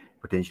possibly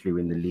potentially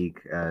win the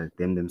league.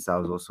 Them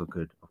themselves also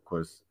good, of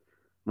course.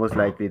 Most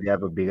likely they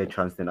have a bigger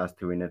chance than us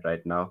to win it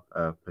right now,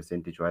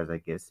 percentage wise, I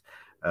guess.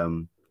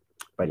 Um,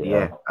 but Yeah,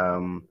 yeah,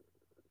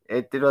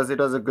 it was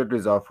a good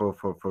result for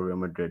Real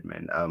Madrid,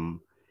 man.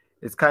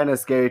 It's kind of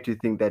scary to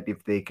think that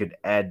if they could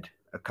add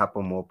a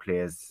couple more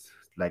players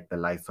like the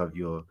likes of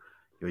your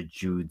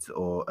Judes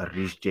or a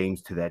Rhys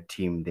James to that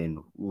team,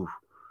 then ooh,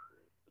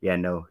 yeah,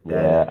 no,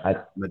 that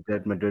yeah.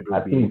 Madrid will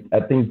be I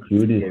think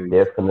Jude is scary.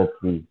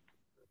 definitely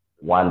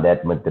one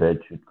that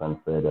Madrid should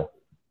consider.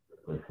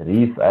 Because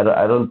Reece, I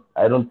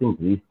don't think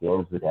Reece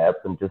James would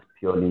happen just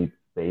purely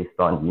based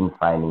on him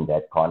signing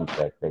that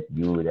contract, that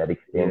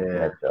extension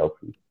Yeah, at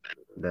Chelsea.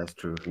 that's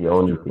true. The That's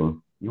only true.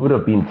 thing. He would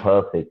have been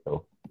perfect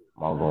though.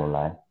 I'm not gonna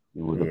lie.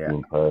 He would have Yeah,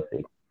 been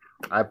perfect.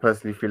 I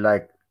personally feel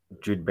like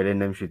Jude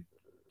Bellingham should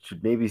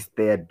maybe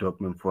stay at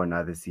Dortmund for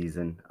another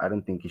season. I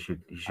don't think he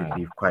should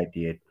leave quite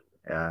yet.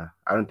 I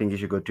don't think he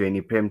should go to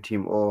any Prem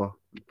team or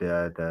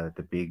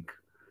the big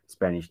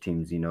Spanish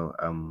teams.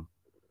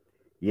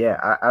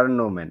 Yeah, I don't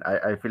know, man.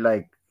 I feel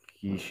like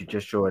he should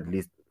just show at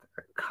least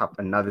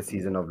another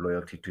season of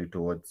loyalty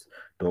towards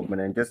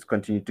Dortmund and just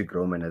continue to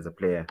grow, man, as a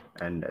player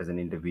and as an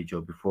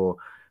individual before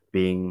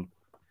being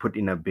put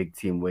in a big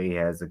team where he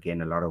has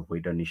again a lot of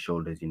weight on his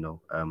shoulders.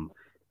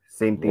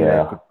 Same thing that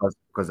Yeah, could cause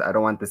because I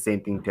don't want the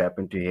same thing to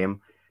happen to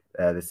him,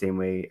 the same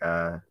way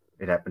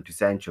it happened to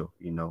Sancho.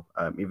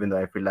 Even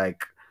though I feel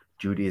like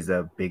Judy is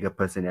a bigger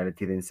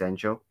personality than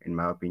Sancho, in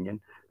my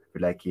opinion. I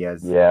feel like he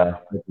has yeah.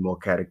 a bit more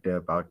character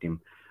about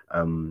him.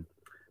 Um,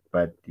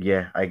 but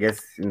yeah, I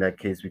guess in that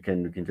case we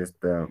can just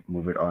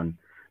move it on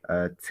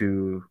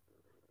to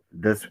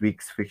this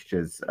week's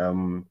fixtures.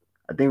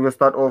 I think we'll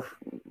start off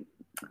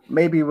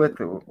maybe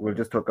we'll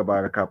just talk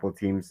about a couple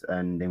teams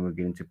and then we'll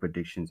get into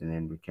predictions and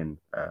then we can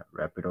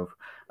wrap it off.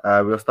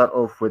 We'll start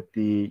off with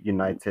the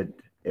United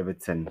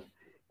Everton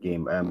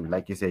game.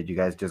 Like you said, you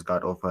guys just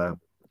got off a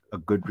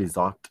good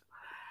result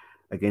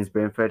against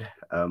Brentford.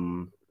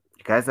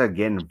 You guys are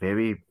again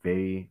very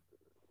very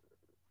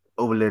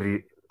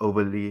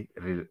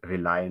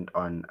reliant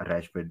on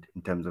Rashford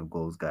in terms of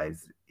goals,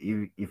 guys.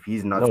 If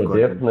he's not No,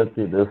 scoring,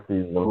 definitely this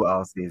season. who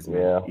else is,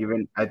 man? Yeah,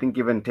 Even I think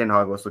even Ten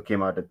Hag also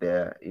came out at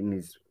there in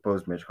his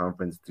post match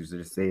conference to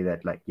just say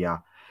that like, yeah,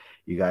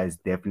 you guys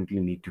definitely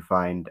need to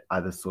find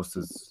other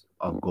sources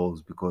of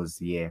goals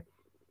because yeah,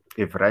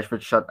 if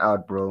Rashford shut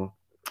out, bro,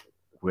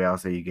 where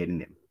else are you getting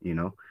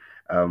them?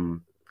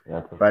 Um,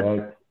 that's a but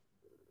fact.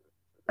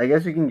 I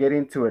guess we can get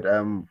into it.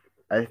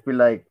 I feel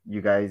like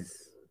you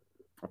guys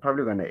are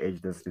probably gonna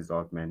edge this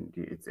result, man.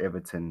 It's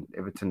Everton.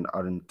 Everton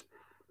aren't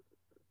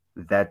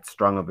that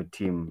strong of a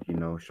team.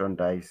 Sean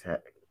Dice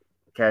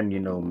can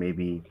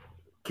maybe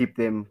keep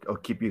them or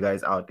keep you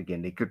guys out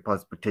again. They could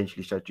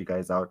potentially shut you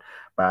guys out,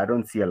 but I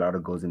don't see a lot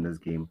of goals in this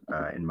game,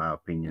 in my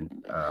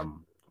opinion.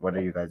 What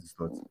are you guys'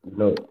 thoughts?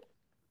 No,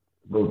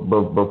 but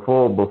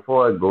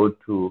before I go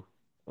to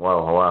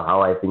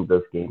how I think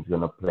this game's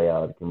gonna play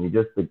out, can we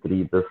just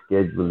agree the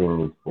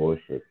scheduling is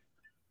bullshit?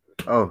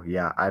 Oh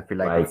yeah, I feel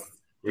like Like it's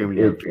it, extremely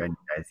it unfair on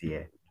you guys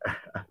here.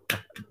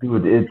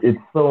 dude, it's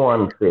so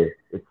unfair.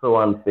 It's so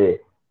unfair.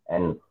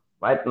 And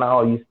right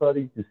now, you're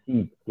starting to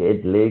see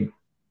dead legs.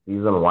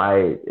 Reason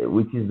why,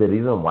 which is the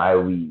reason why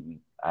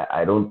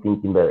I don't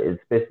think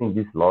especially in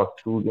these last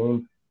two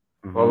games,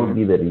 Hmm.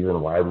 probably the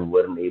reason why we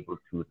weren't able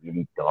to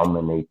really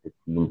dominate the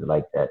teams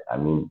like that. I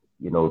mean,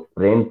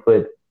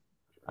 Brentford.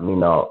 I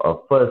mean,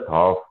 our first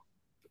half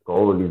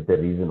goal is the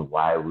reason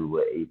why we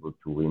were able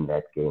to win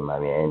that game. I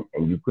mean,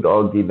 and you could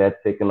argue that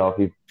second half,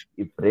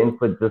 if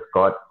Brentford just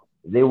got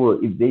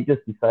if they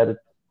just decided to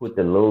put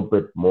a little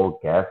bit more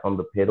gas on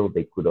the pedal,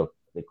 they could have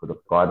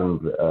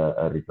gotten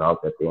a result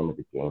at the end of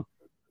the game.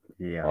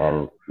 Yeah,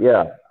 And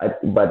yeah,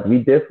 but we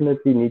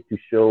definitely need to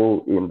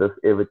show in this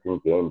Everton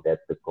game that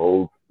the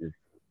goals is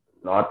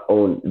not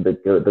only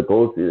the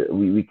goals.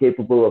 We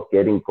capable of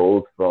getting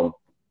goals from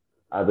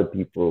other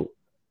people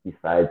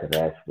besides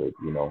Rashford.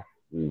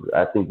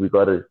 I think we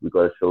gotta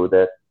show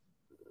that.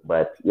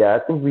 But yeah, I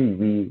think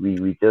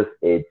we just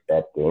edged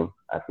that game.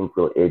 I think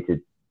we'll edge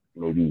it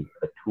maybe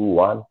a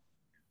 2-1.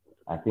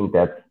 I think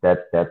that's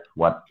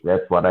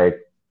what I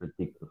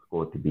predict the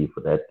score to be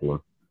for that game.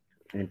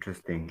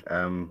 interesting.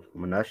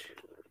 Munash.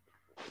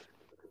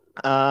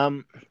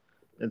 Um,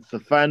 it's the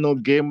final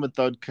game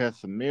without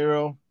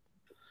Casemiro.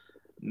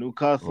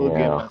 Newcastle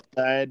game Yeah,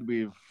 aside,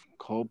 we've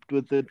coped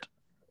with it.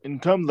 In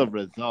terms of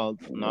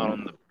results, not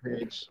on the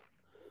pitch.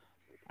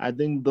 I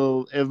think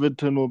though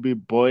Everton will be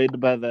buoyed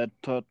by that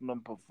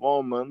Tottenham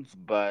performance,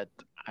 but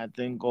I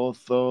think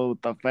also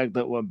the fact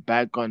that we're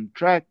back on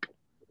track,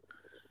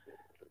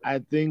 I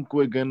think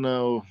we're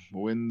gonna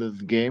win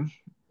this game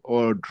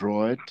or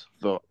draw it.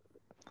 So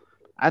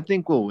I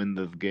think we'll win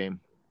this game,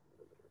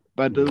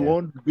 but it Yeah,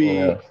 won't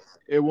yeah. be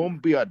it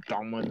won't be a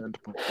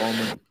dominant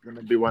performance. It's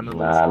gonna be one of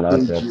those Nah,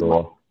 not at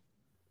all.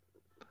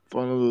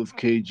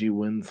 KG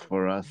wins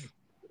for us.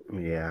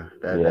 yeah,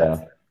 that's Yeah,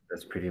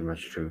 that's pretty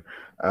much true.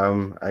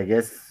 I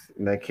guess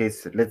in that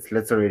case,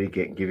 let's already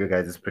give you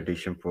guys this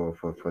prediction for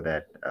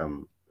that.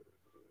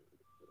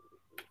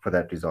 for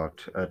that result?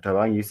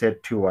 Tawang, you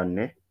said 2-1,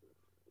 ne?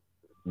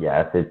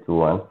 Yeah, I said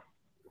 2-1.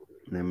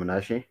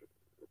 Munashi?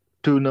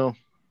 2-0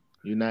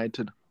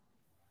 United.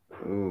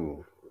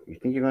 Ooh, you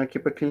think you're gonna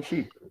keep a clean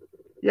sheet?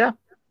 Yeah.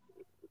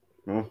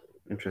 Oh,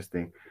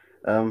 interesting.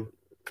 Um,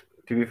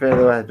 to be fair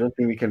though, I don't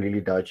think we can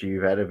really doubt you.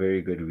 You've had a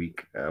very good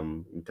week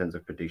in terms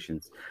of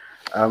predictions.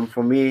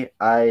 For me,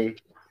 I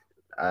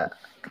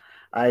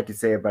I had to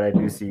say it, but I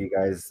do see you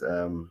guys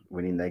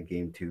winning that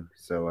game too.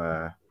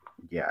 So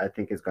yeah, I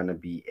think it's gonna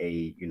be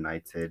a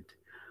United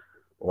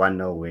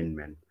 1-0 win,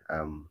 man.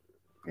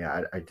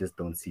 Yeah, I just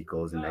don't see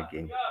goals in that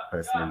game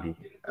personally.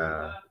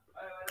 Uh,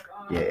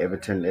 yeah,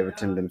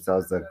 Everton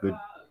themselves are good.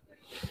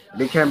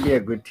 They can be a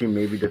good team,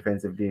 maybe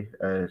defensively,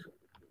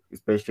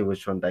 especially with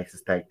Sean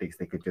Dyche's tactics.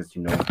 They could just,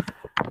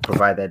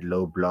 provide that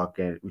low block,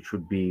 and which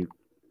would be,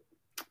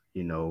 I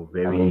mean,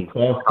 very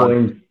 12 count.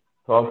 points,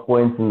 12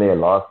 points in their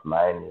last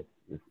nine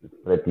is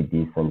pretty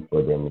decent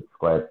for them. It's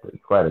quite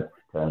a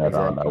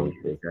turnaround, I would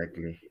Exactly, say.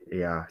 exactly.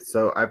 Yeah.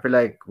 So I feel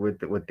like with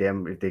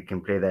them, if they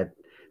can play that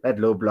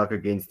low block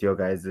against your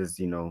guys's,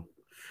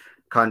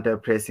 counter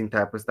pressing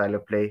type of style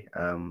of play,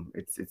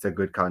 it's a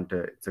good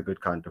counter. It's a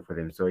good counter for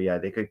them. So yeah,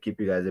 they could keep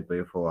you guys at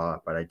bay for a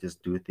while, but I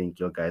just do think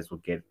your guys will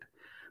get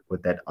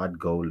with that odd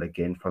goal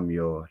again from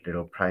your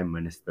little prime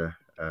minister.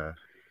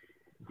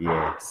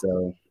 Yeah.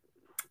 So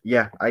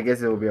yeah, I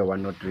guess it will be a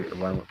one not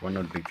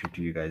victory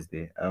to you guys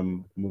there.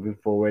 Moving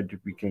forward,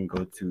 we can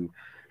go to,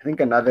 I think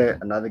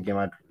another game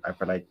I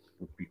feel like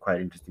would be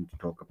quite interesting to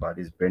talk about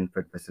is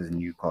Brentford versus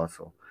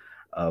Newcastle.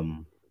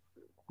 Um,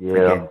 Yeah,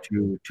 again,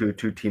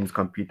 two teams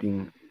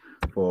competing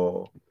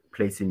for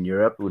place in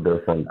Europe. two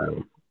different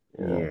games.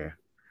 Yeah. Yeah.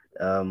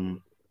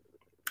 Um,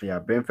 yeah,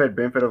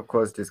 Brentford, of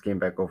course, just came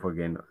back off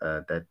again.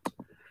 That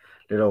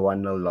little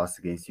 1-0 loss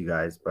against you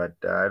guys, but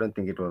I don't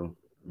think it will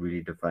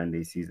really define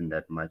the season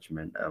that much,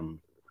 man.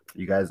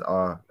 You guys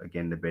are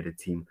again the better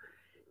team,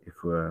 if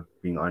we're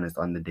being honest,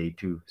 on the day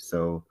too.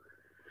 So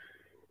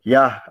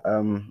yeah,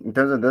 in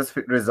terms of this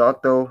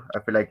result though, I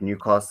feel like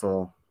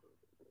Newcastle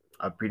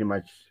are pretty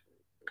much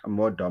a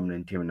more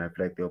dominant team, and I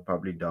feel like they'll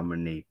probably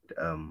dominate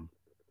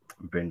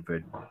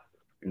Brentford.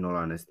 In all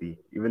honesty,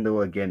 even though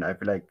again, I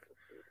feel like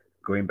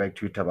going back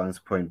to Taban's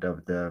point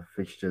of the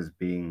fixtures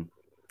being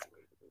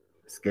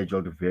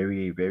scheduled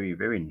very, very,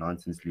 very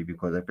nonsensely,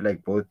 because I feel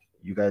like both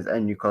you guys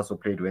and Newcastle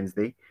played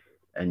Wednesday,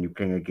 and you're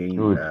playing again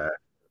Dude,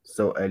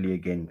 so early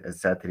again as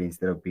Saturday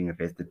instead of being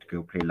invested to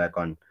go play like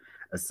on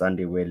a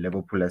Sunday, where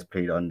Liverpool has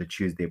played on the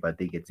Tuesday, but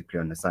they get to play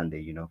on the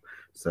Sunday.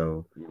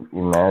 So yeah,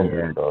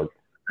 imagine, dog.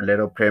 a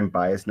little prem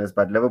biasness,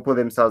 but Liverpool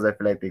themselves, I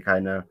feel like they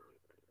kind of,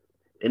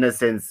 in a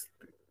sense,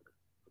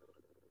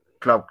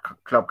 club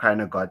club kind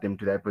of got them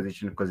to that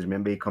position, because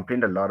remember he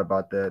complained a lot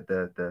about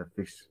the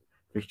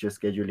fixture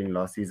scheduling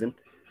last season,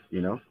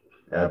 you know.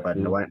 That's But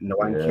no true.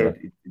 one Yeah.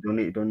 cared.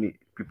 It only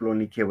people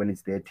only care when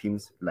it's their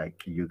teams,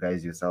 like you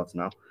guys yourselves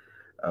now.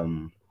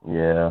 Um,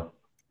 Yeah.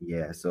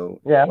 yeah.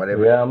 So Yeah.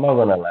 whatever. Yeah. I'm not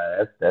gonna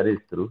lie. That is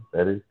true.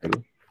 That is ex-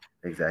 true.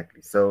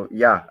 Exactly. So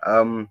yeah.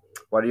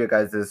 What are your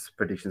guys'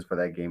 predictions for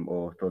that game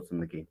or thoughts on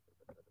the game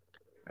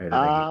ahead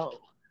of that game?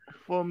 Uh,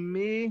 for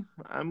me,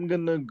 I'm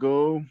gonna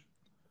go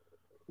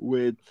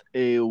with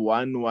a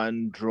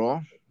 1-1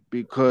 draw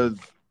because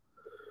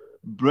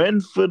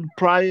Brentford,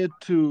 prior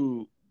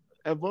to,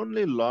 have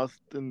only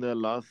lost in their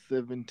last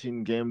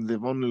 17 games,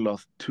 they've only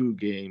lost two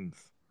games.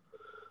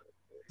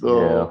 Yeah.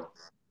 So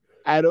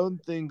I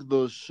don't think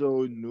they'll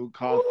show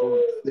Newcastle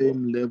the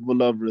same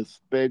level of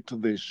respect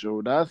they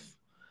showed us.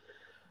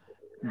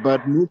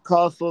 But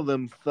Newcastle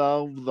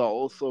themselves are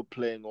also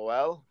playing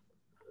well.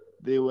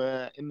 They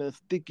were in a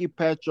sticky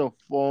patch of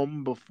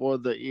form before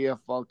the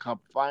EFL Cup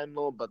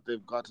final, but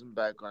they've gotten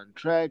back on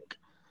track.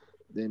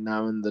 They're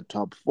now in the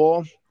top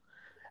four.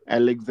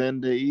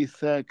 Alexander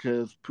Isak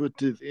has put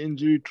his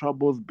injury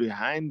troubles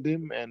behind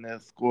him and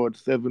has scored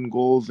 7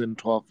 goals in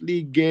 12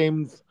 league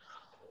games,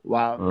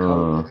 while Carl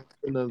Mm,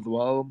 Wilson as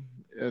well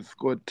has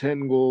scored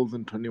 10 goals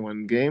in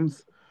 21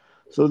 games.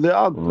 So there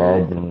are goals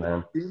imagine,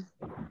 man. in the team,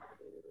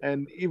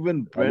 and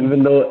even And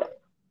even Brentford though,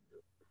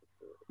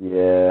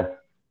 yeah.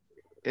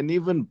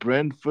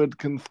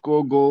 can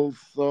score goals.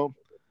 So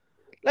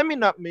let me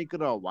not make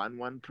it a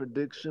 1-1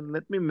 prediction.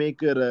 Let me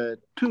make it a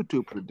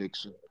 2-2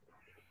 prediction.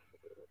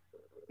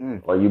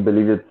 Mm, Or you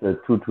believe it's a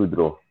 2-2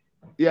 draw?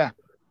 Yeah,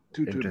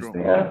 2-2 draw.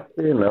 interesting. Yeah.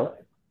 Fair enough.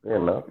 Fair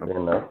enough. Fair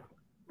enough.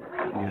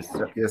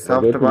 But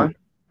Yourself, getting Taban?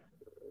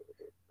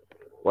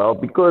 well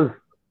because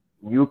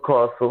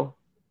Newcastle.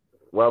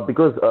 Well,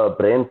 because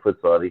Brentford,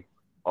 sorry,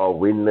 are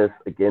winless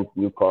against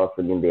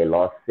Newcastle in their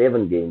last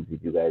 7 games.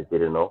 If you guys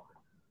didn't know,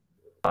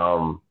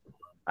 um,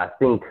 I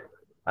think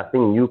I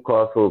think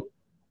Newcastle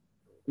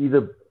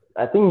either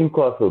I think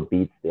Newcastle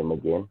beats them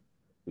again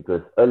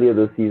because earlier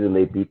this season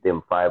they beat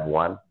them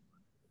 5-1.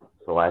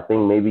 So I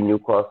think maybe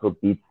Newcastle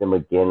beats them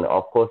again.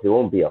 Of course, it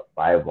won't be a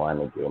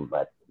 5-1 again,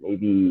 but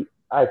maybe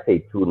I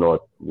say 2-0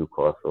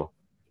 Newcastle.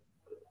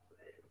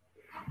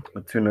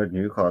 To note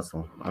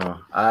Newcastle.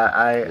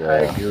 I Yeah,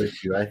 agree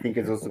with you. I think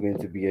it's also going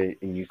to be a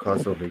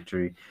Newcastle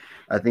victory.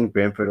 I think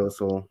Brentford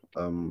also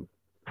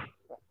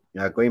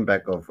Yeah, going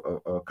back of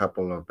a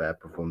couple of bad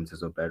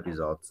performances or bad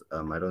results,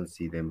 I don't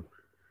see them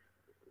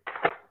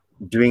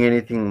doing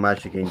anything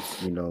much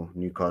against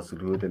Newcastle,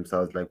 who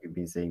themselves, like we've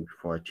been saying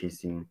before, are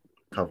chasing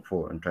top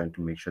four and trying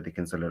to make sure they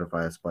can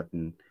solidify a spot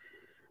in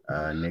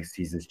next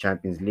season's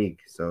Champions League.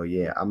 So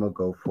yeah, I'm gonna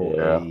go for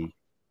Yeah,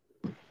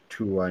 a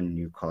 2-1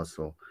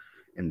 Newcastle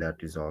in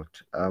that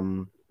result.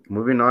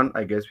 Moving on,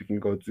 I guess we can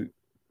go to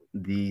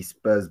the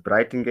Spurs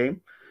Brighton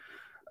game.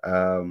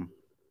 Um,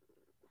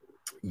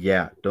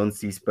 yeah, don't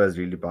see Spurs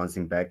really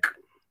bouncing back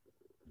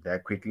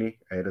that quickly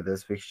ahead of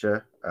this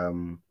fixture.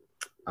 I'm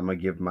gonna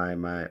give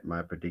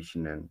my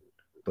prediction and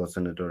thoughts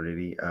on it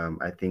already.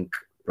 I think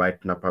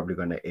Brighton are probably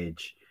gonna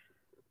edge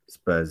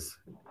Spurs.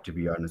 To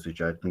be honest with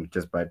you, I think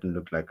just Brighton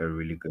looked like a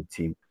really good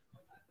team.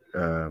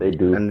 they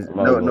do. And I'm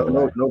not gonna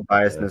lie. no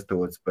Yeah, biasness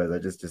towards Spurs. I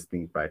just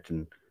think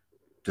Brighton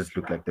just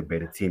look like the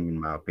better team in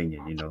my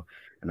opinion.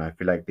 And I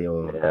feel like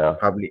they'll yeah.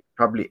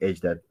 probably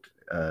edge that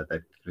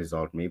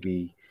result.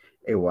 Maybe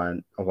a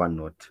one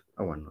note,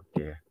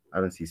 Yeah, I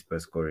don't see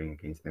Spurs scoring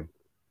against them.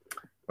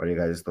 What are you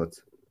guys'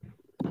 thoughts?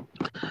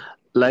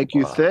 Like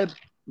you Wow. said,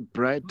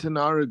 Brighton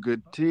are a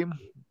good team.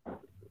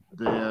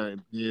 There's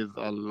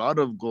a lot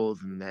of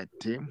goals in that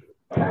team.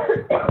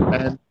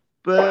 And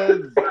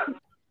Spurs,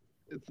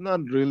 it's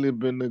not really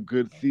been a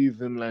good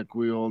season, like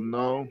we all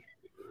know.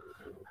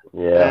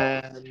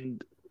 Yeah.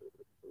 And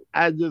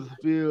I just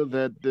feel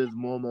that there's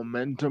more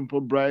momentum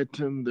for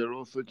Brighton. They're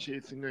also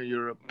chasing a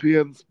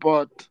European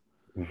spot.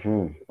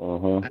 Mm-hmm.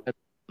 Mhm. And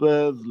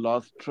Spurs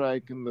lost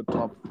track in the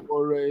top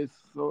four race.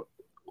 So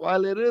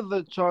while it is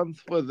a chance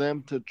for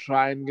them to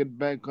try and get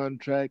back on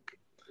track,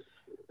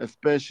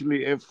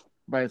 especially if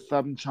by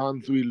some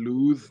chance we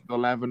lose,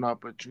 they'll have an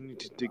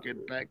opportunity to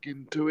get back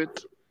into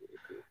it.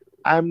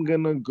 I'm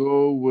gonna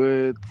go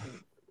with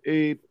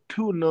a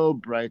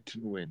 2-0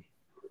 Brighton win.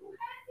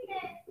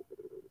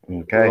 You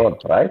know Okay.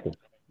 what, Brighton.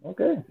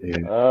 Okay.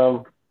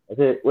 Yeah.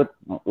 Okay.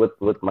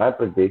 With my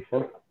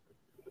prediction,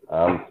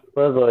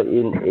 Spurs are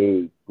in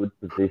a good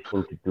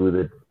position to do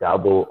the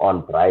double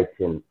on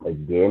Brighton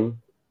again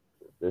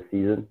this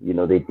season. You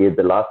know, they did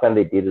the last time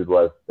they did it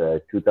was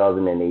the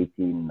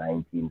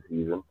 2018-19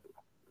 season.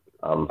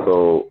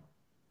 So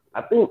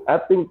I think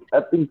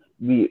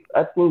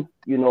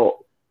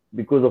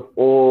because of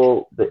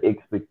all the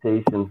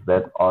expectations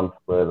that's on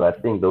Spurs, I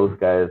think those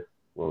guys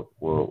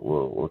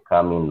will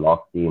come in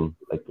locked in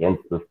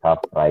against this tough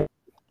price.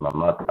 I'm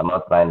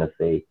not trying to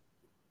say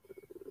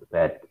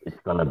that it's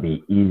gonna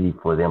be easy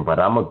for them, but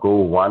I'm gonna go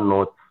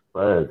 1-0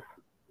 Spurs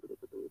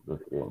this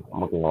game. I'm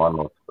gonna go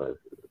 1-0 Spurs.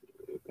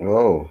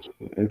 Oh,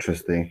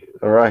 interesting.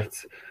 All right.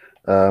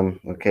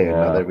 Okay,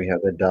 now Yeah. that we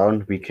have it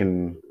down, we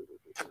can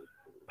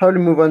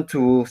probably move on to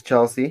Wolves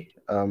Chelsea.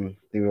 I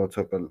think we'll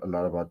talk a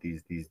lot about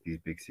these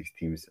big six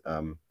teams.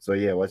 So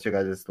yeah, what's your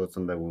guys' thoughts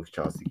on the Wolves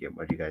Chelsea game?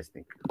 What do you guys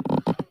think?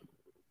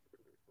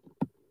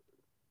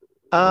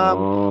 My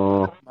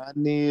Mm,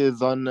 money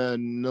is on a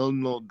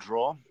 0-0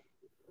 draw.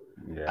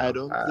 I Yeah.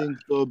 don't think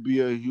there'll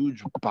be a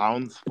huge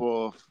bounce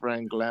for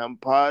Frank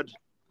Lampard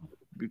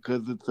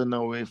because it's an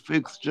away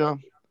fixture.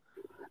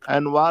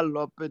 And while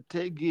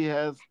Lopetegui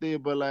has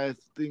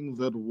stabilized things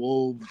at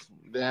Wolves,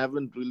 they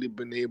haven't really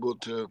been able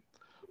to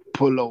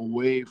pull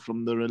away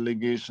from the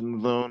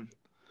relegation zone.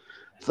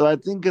 So I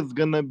think it's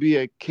gonna be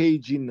a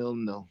cagey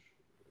 0-0.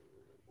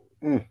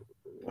 Mm.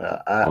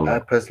 I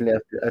I'm personally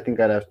I think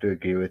I'd have to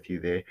agree with you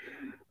there.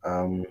 I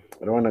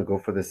don't want to go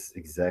for this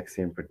exact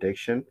same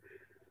prediction.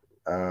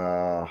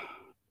 Uh,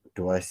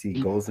 do I see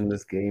goals in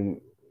this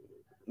game?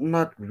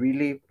 Not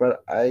really,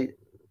 but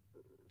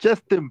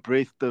Just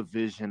embrace the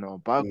vision, yeah,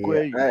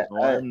 Obakwe. You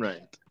know I I'm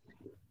right.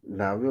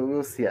 now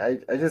we'll see. I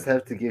just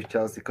have to give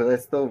Chelsea because I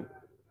still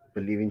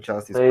believe in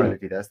Chelsea's saying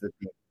quality. That's the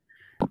thing.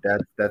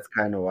 That's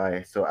kind of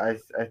why. So I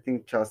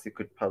think Chelsea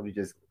could probably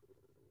just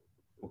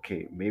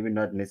okay, maybe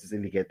not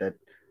necessarily get that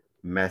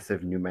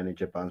massive new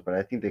manager bounce, but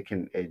I think they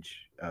can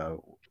edge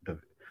the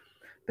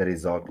the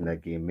result in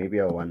that game. Maybe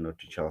a 1-0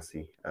 to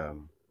Chelsea.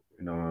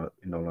 In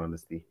all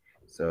honesty.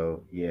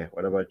 So yeah,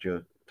 what about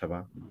you,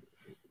 Taba?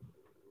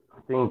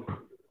 I think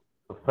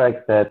the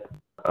fact that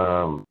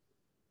um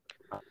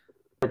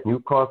that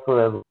Newcastle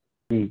has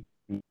already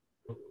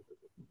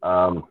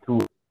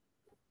two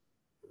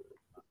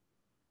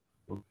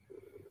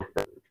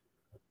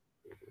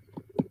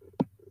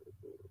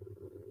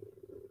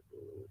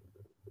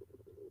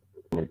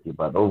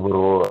but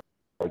overall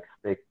I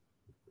expect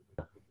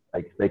I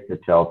expect a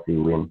Chelsea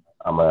win.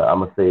 I'm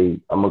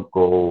a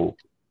go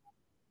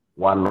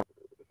 1.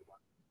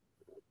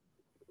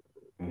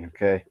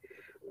 Okay.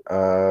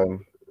 I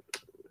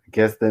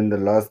guess then the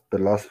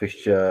last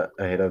fixture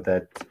ahead of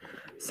that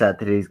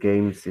Saturday's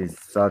games is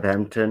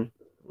Southampton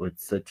with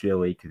City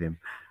away to them.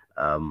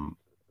 Um,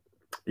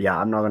 yeah,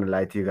 I'm not gonna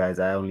lie to you guys.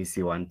 I only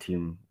see one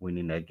team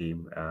winning that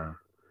game,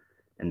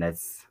 and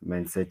that's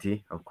Man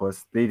City. Of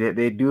course,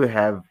 they do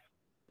have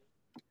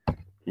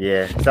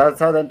yeah.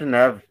 Southampton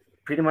have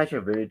pretty much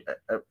a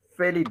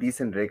fairly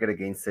decent record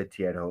against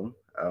City at home.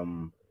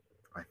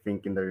 I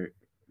think in the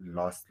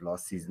last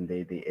season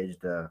they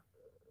edged a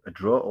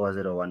draw or was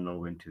it a 1-0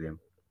 win to them?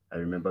 I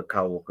remember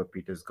Kyle Walker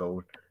Peters'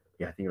 goal.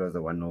 Yeah, I think it was a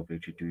 1-0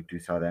 victory to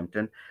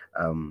Southampton.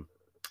 Um,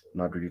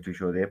 not really too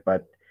sure there,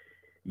 but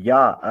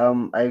yeah,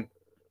 I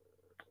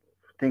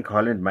think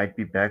Holland might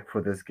be back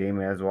for this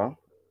game as well.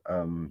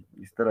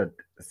 He's still a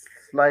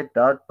slight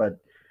doubt, but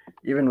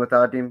even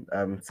without him,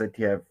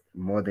 City have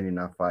more than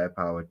enough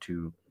firepower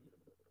to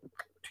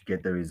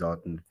get the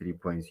result and the 3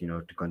 points.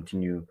 To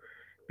continue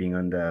being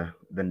on the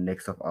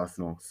next of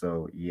Arsenal.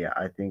 So yeah,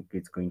 I think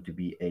it's going to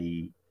be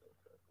a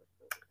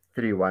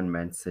 3-1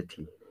 Man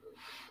City.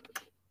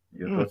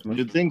 Your thoughts, You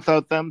Mush? think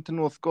Southampton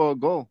will score a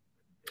goal?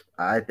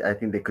 I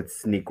think they could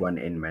sneak one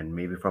in, man.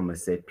 Maybe from a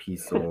set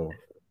piece or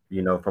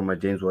from a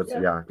James Ward, Yeah,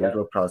 yeah, James yeah,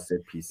 Ward-Prowse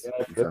set piece yeah,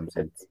 in some definitely.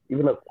 sense.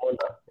 Even a corner.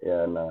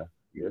 Yeah, nah,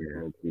 Yeah.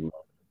 definitely not.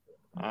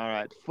 All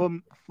right.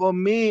 For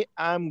me,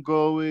 I'm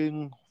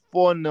going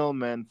 4-0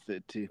 Man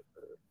City.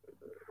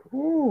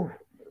 Ooh,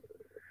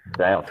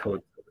 Damn.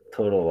 total,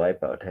 total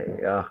wipeout. Hey,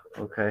 yeah,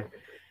 okay,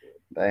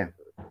 damn.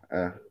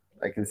 Uh,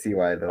 I can see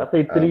why I though.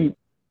 say three.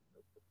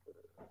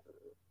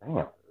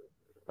 Damn.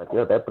 But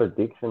yeah, that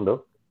prediction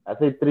though. I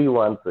say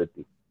 3-1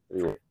 City.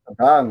 3-1.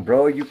 Bang,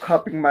 bro, you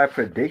copying my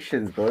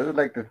predictions, bro. This is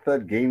like the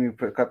third game you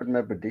copied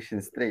my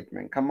predictions straight,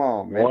 man. Come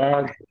on, man.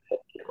 One,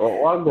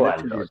 one, one,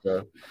 Literally,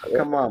 dog. bro.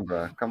 Come on,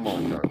 bro. Come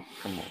on, dog.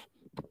 Come on.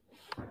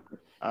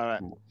 All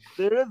right.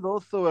 There is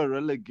also a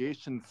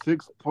relegation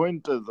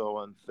six-pointer though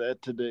on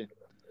Saturday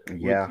with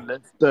Yeah.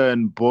 Leicester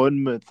and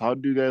Bournemouth. How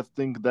do you guys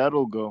think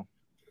that'll go?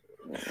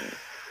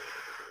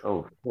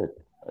 Oh shit.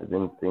 I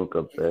didn't think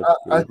of that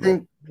I game, man.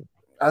 think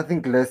I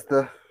think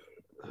Leicester.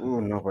 Oh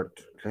no, but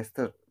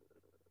Leicester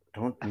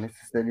don't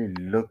necessarily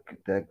look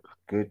that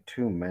good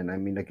too, man. I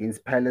mean,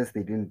 against Palace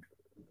they didn't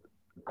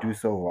do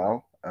so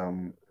well.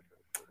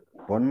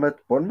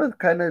 Bournemouth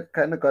kind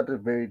of got a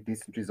very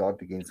decent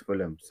result against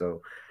Fulham.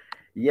 So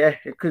yeah,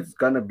 it could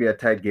gonna be a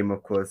tight game.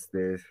 Of course,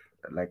 there's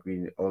like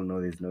we all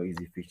know, there's no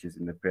easy fixtures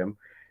in the Prem,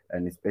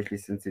 and especially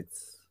since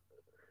it's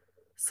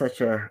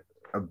such a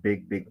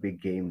big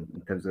game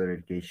in terms of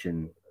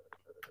relegation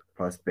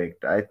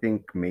prospect. I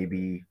think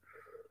maybe.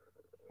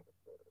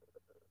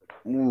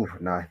 Ooh,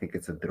 no, I think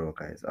it's a draw,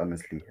 guys.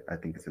 Honestly, I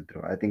think it's a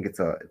draw. I think it's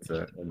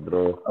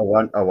Bro.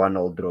 a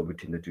one-all draw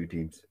between the two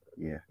teams.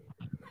 Yeah.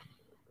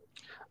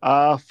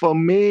 For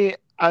me,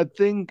 I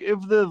think if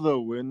there's a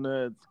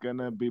winner, it's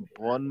gonna be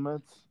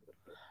Bournemouth.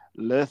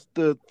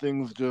 Leicester,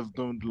 things just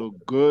don't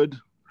look good.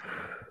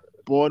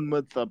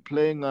 Bournemouth are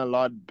playing a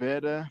lot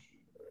better.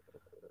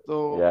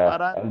 So Yeah,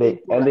 what I and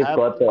think will they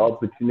got the happen,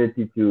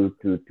 opportunity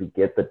to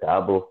get the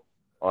double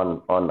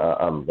on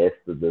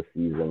Leicester this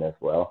season as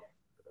well.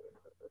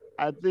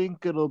 I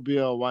think it'll be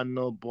a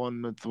 1-0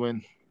 Bournemouth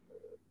win.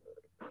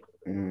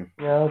 Mm.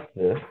 Yeah,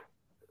 okay.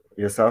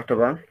 Yourself,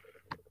 Taban?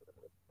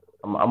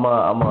 I'm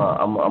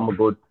a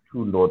go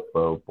 2-0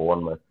 for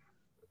Bournemouth.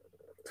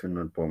 To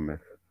not Bournemouth.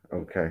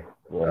 Okay.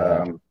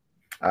 Yeah, Um.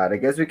 I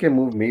guess we can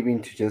move maybe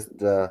into just.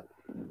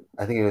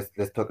 I think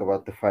let's talk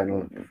about the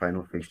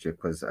final fixture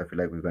because I feel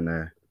like we're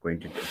gonna go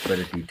into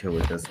further detail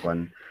with this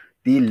one.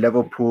 The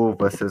Liverpool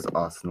versus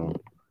Arsenal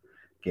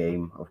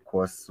game, of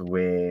course,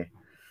 where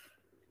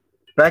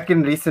back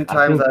in recent I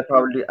times,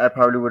 think I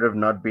probably would have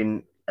not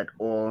been at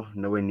all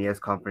nowhere near as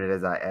confident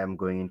as I am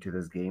going into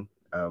this game.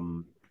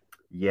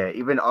 Yeah,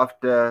 even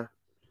after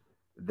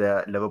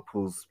the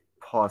Liverpool's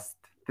past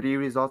three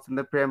results in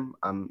the Prem,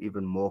 I'm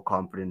even more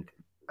confident,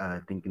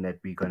 thinking that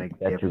we're gonna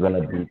that you're definitely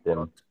gonna get a beat them.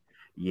 result.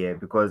 Yeah,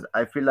 because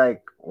I feel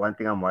like one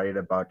thing I'm worried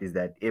about is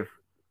that if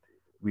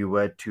we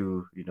were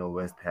to,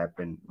 worst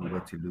happen, we were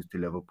to lose to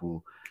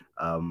Liverpool,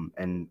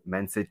 and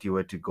Man City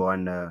were to go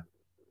on a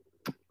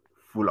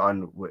full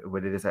on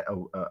what it is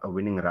a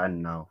winning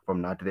run now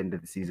from now to the end of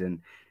the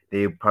season,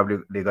 they're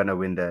gonna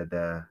win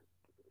the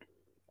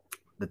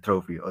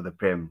trophy or the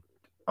prem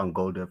on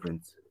goal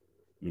difference,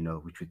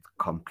 which would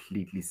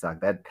completely suck.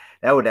 That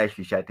would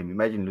actually shatter me.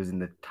 Imagine losing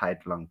the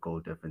title on goal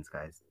difference,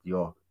 guys.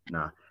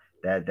 Nah,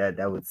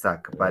 that would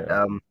suck. But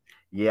Yeah,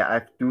 yeah,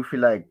 I do feel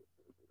like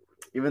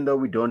even though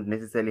we don't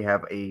necessarily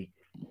have a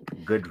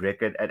good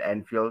record at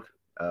Anfield,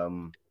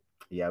 um,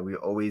 yeah, we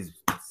always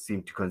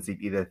seem to concede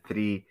either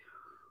three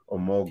or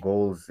more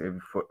goals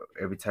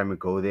every time we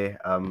go there.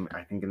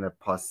 I think in the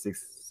past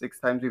six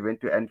times we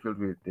went to Anfield,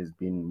 there's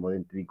been more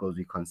than three goals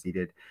we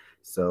conceded.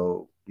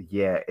 So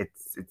yeah,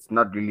 it's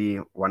not really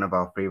one of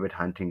our favorite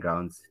hunting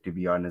grounds, to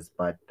be honest.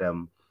 But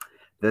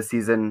this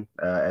season,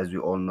 as we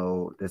all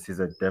know, this is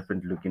a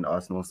different looking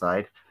Arsenal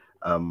side,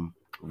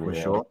 for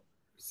yeah. sure.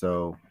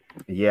 So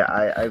yeah,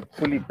 I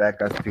fully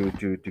back us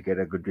to get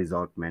a good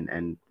result, man.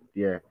 And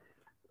yeah,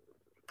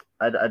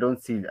 I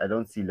don't see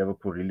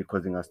Liverpool really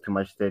causing us too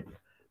much stead.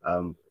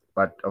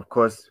 But of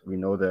course we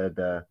know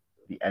the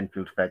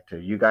Anfield factor.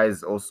 You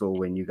guys also,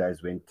 when you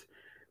guys went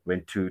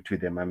to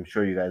them, I'm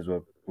sure you guys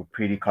were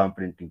pretty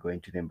confident in going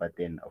to them. But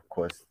then of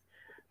course,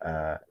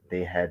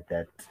 they had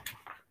that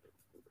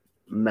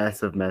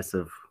massive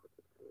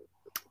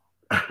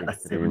a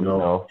Victory,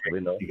 7-0 we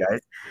know, you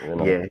guys. we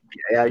know. Yeah,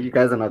 yeah, you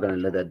guys are not gonna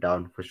let that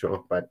down for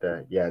sure. But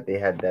yeah, they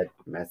had that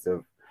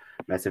massive.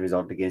 massive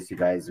result against you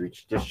guys,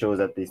 which just shows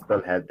that they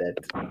still had that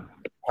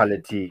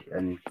quality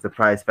and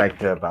surprise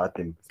factor about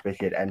them,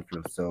 especially at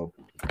Anfield. So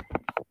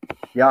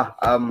yeah,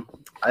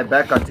 I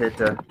back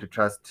Arteta to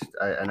trust,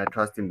 and I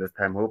trust him this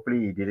time. Hopefully,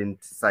 he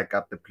didn't psych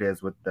up the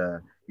players with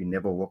the "You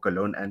Never Walk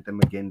Alone" anthem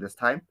again this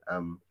time.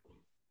 I'm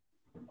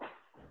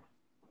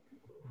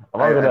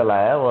not I gonna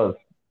lie,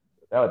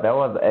 that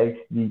was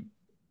actually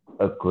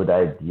a good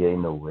idea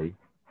in a way.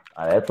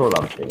 That's all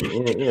I'm saying.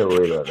 In a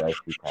way, it was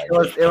actually kind of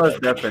a it good was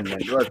idea. different,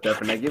 man. It was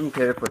different. I give him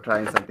credit for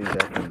trying something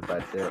different,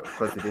 but of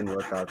course, it didn't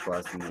work out for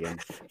us in the end.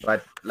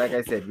 But like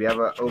I said, we have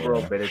an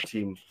overall Yeah, better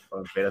team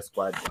or better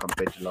squad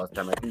compared to last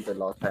time. I think the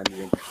last time we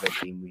went to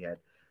that game, we had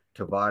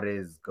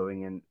Tavares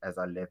going in as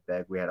our left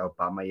back. We had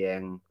Obama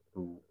Yang,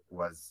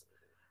 was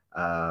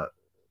uh,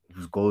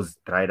 whose goals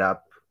dried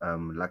up.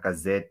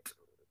 Lacazette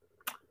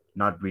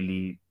not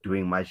really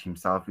doing much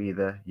himself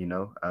either.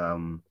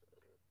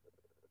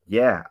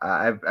 Yeah,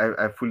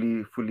 I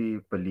fully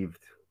believed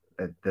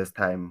that this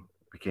time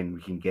we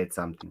can get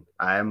something.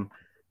 I am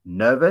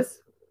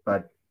nervous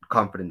but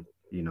confident,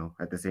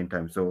 at the same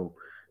time. So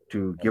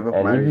to give up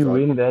and my if you result,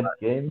 win that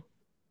game,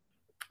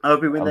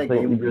 if we win I'm that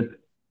saying game, if you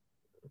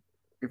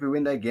if we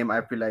win that game,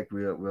 I feel like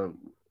we'll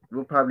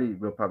probably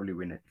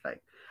win it.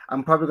 Like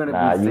I'm probably gonna be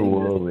nah, you saying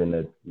this. will win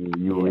it. You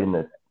Yeah, win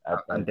it. I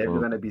I'm definitely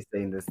think. gonna be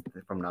saying this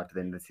from now to the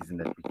end of the season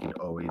that we can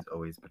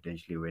always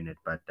potentially win it.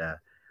 But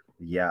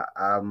yeah,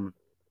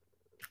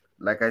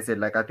 like I said,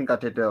 like I think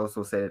Arteta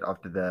also said it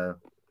after the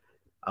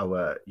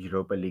our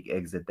Europa League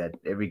exit that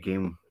every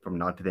game from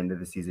now to the end of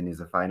the season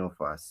is a final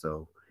for us.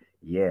 So,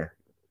 yeah,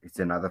 it's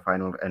another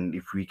final, and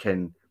if we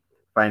can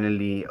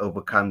finally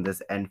overcome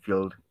this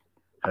Anfield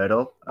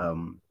hurdle,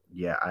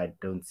 yeah, I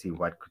don't see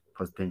what could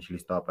potentially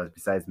stop us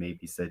besides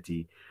maybe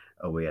City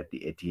away at the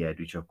Etihad,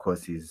 which of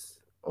course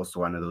is also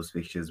one of those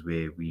fixtures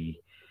where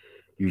we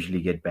usually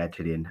get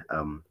battered in.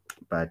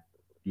 But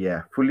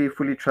yeah, fully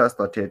trust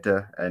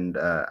Arteta, and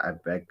I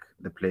back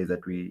the players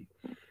that we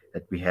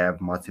have.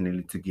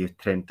 Martinelli to give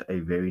Trent a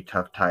very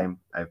tough time.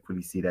 I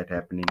fully see that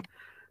happening.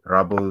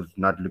 Robbo's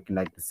not looking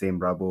like the same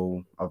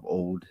Robbo of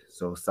old,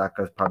 so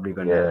Saka's probably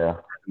gonna Yeah,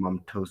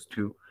 mom toast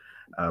too.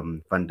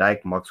 Van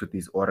Dijk mocks with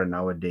his aura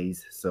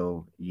nowadays,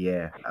 so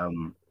yeah.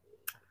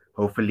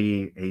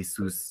 Hopefully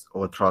Jesus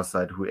or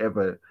Trossard,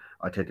 whoever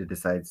Arteta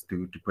decides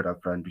to put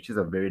up front, which is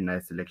a very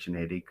nice selection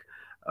headache.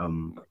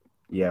 Um,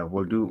 yeah,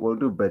 we'll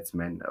do bets,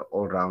 man,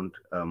 all round.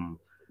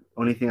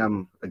 Only thing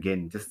I'm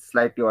again just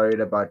slightly worried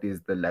about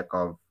is the lack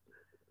of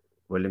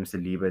William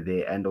Saliba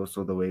there, and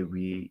also the way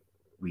we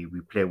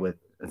play with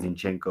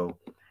Zinchenko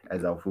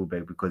as our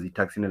fullback because he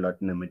tucks in a lot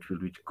in the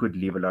midfield, which could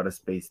leave a lot of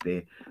space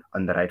there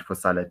on the right for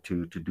Salah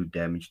to do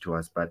damage to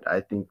us. But I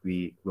think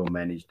we will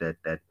manage that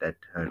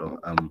hurdle.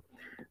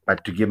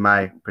 But to give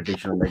my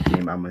prediction on that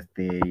game, I must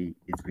say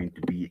it's going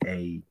to be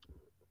a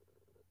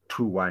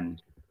 2-1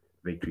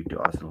 victory to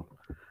Arsenal.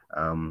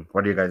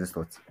 What are you guys'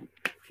 thoughts?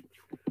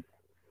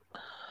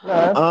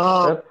 nah,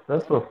 Uh,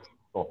 that's what.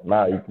 Oh,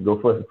 nah, you can go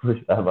first. Push.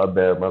 My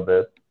bad, my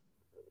bad.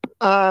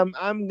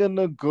 I'm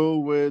gonna go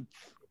with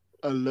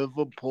a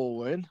Liverpool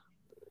win.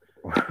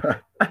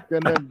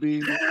 Gonna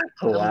be.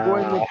 I'm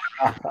going with.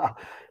 Wow.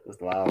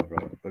 That's loud,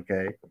 bro.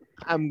 Okay.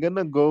 I'm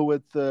gonna go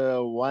with a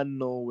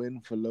 1-0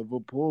 win for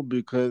Liverpool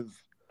because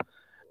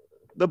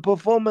the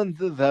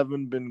performances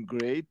haven't been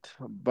great,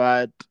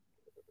 but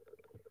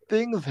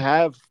things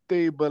have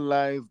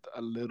stabilized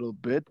a little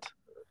bit.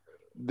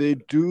 They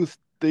do.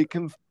 They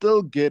can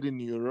still get in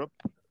Europe.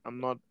 I'm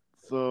not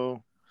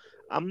so.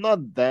 I'm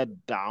not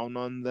that down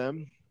on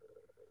them.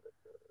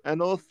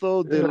 And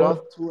also, they Yeah,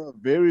 lost to a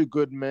very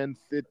good Man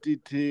City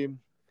team,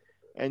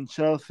 and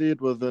Chelsea,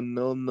 it was a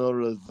nil-nil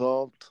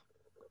result.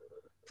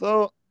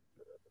 So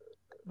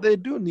they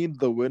do need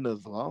the win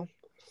as well.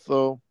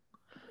 So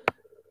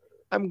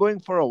I'm going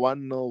for a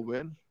 1-0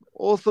 win.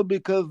 Also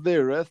because they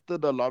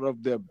rested a lot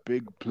of their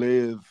big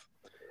players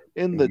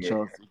in the Yeah.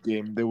 Chelsea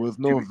game. There was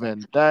To no be,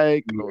 Van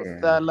Dijk, no yeah.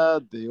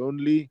 Salah. They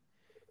only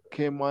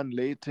came on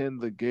later in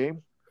the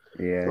game.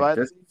 So Yeah. I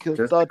Just think he'll just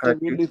to start a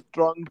cut you. really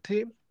strong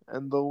team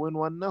and they'll win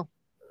 1-0.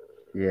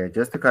 Yeah,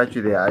 just to cut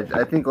you there,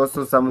 I think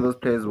also some of those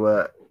players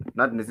were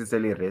not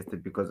necessarily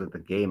rested because of the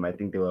game. I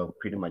think they were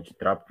pretty much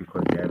dropped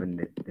because they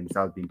haven't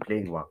themselves been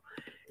playing well.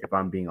 If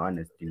I'm being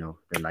honest, the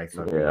likes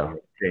of yeah. your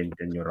Trent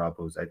and your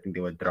Robos, I think they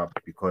were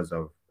dropped because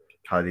of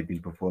how they've been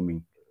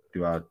performing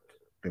throughout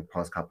the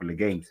past couple of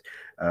games.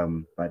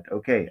 But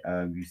okay,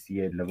 you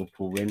see a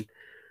Liverpool win,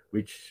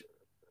 which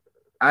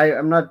I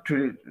am not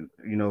truly,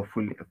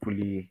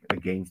 fully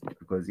against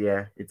because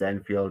yeah, it's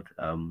Anfield,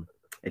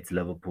 it's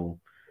Liverpool,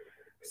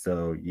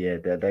 so yeah,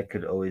 that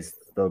could always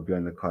still be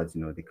on the cards.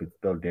 They could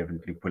still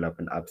definitely pull up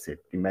an upset.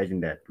 Imagine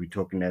that we're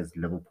talking as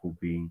Liverpool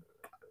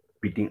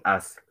beating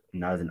us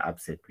now as an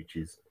upset, which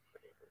is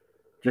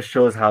just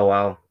shows how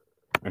well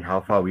and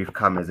how far we've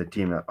come as a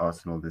team at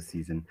Arsenal this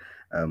season.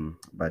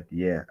 But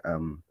yeah,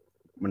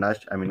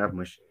 Munash, I mean not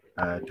Mush,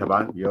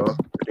 Taban, your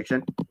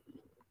prediction?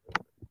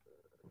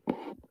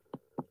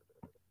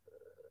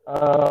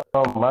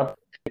 My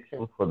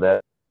prediction for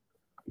that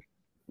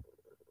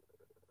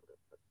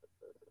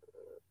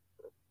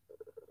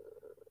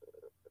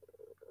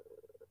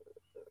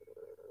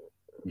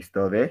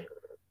still there?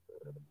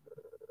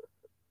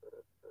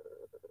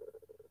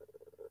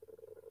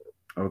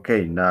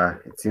 Okay, nah.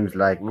 It seems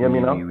like Can you hear me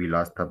now? we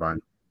lost Taban.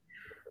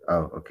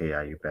 Oh, okay.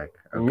 Yeah, you back.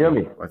 Can you hear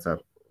Okay, me? what's up?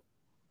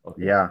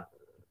 Okay. Yeah.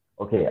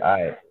 Okay. All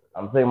right.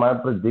 I'm saying my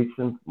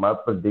predictions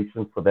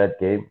for that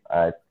game.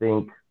 I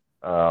think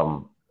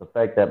the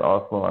fact that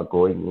Arsenal are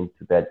going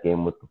into that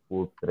game with the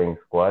full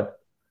strength squad,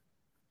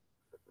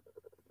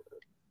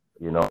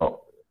 you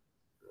know,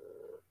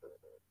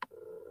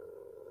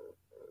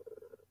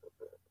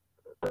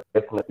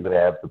 definitely gonna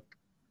have the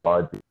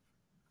odds,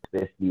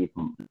 especially if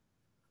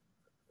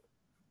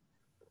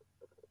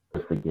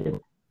again.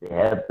 They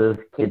had this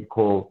kid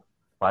called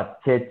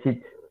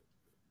Pachetic,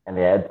 and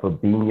they had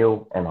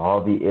Fabinho and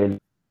Harvey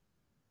Elliott.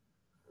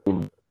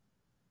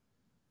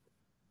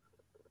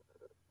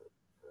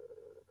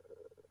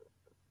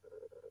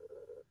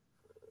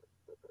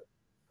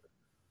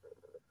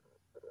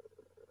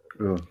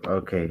 Oh,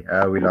 okay.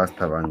 We lost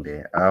Tabang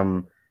there.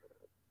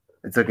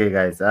 It's okay,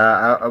 guys.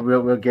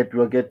 We'll get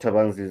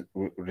Tabang's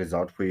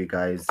result for you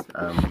guys.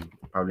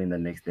 Probably in the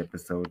next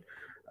episode.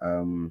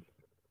 Um,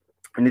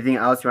 anything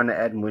else you want to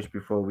add, Mush,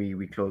 before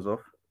we close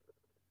off?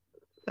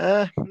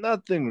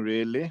 Nothing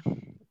really.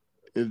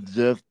 It's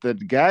just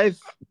that, guys,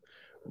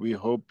 we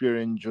hope you're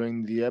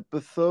enjoying the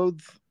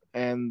episodes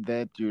and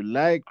that you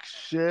like,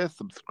 share,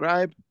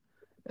 subscribe,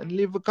 and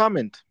leave a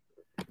comment.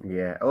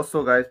 Yeah.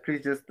 Also, guys,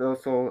 please just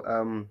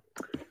also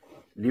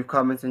leave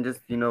comments and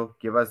just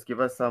give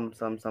us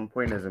some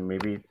pointers and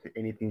maybe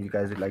anything you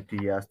guys would like to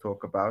hear us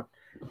talk about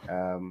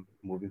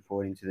moving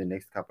forward into the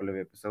next couple of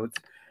episodes.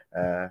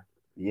 uh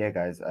yeah,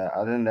 guys,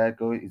 other than that,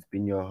 go, it's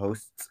been your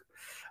hosts,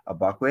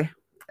 Abakwe,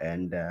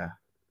 and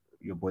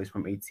your boys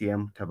from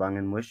ATM, Tabang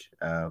and Mush.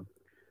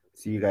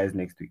 See you guys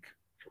next week.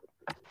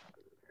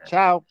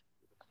 Ciao.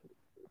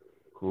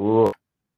 Cool.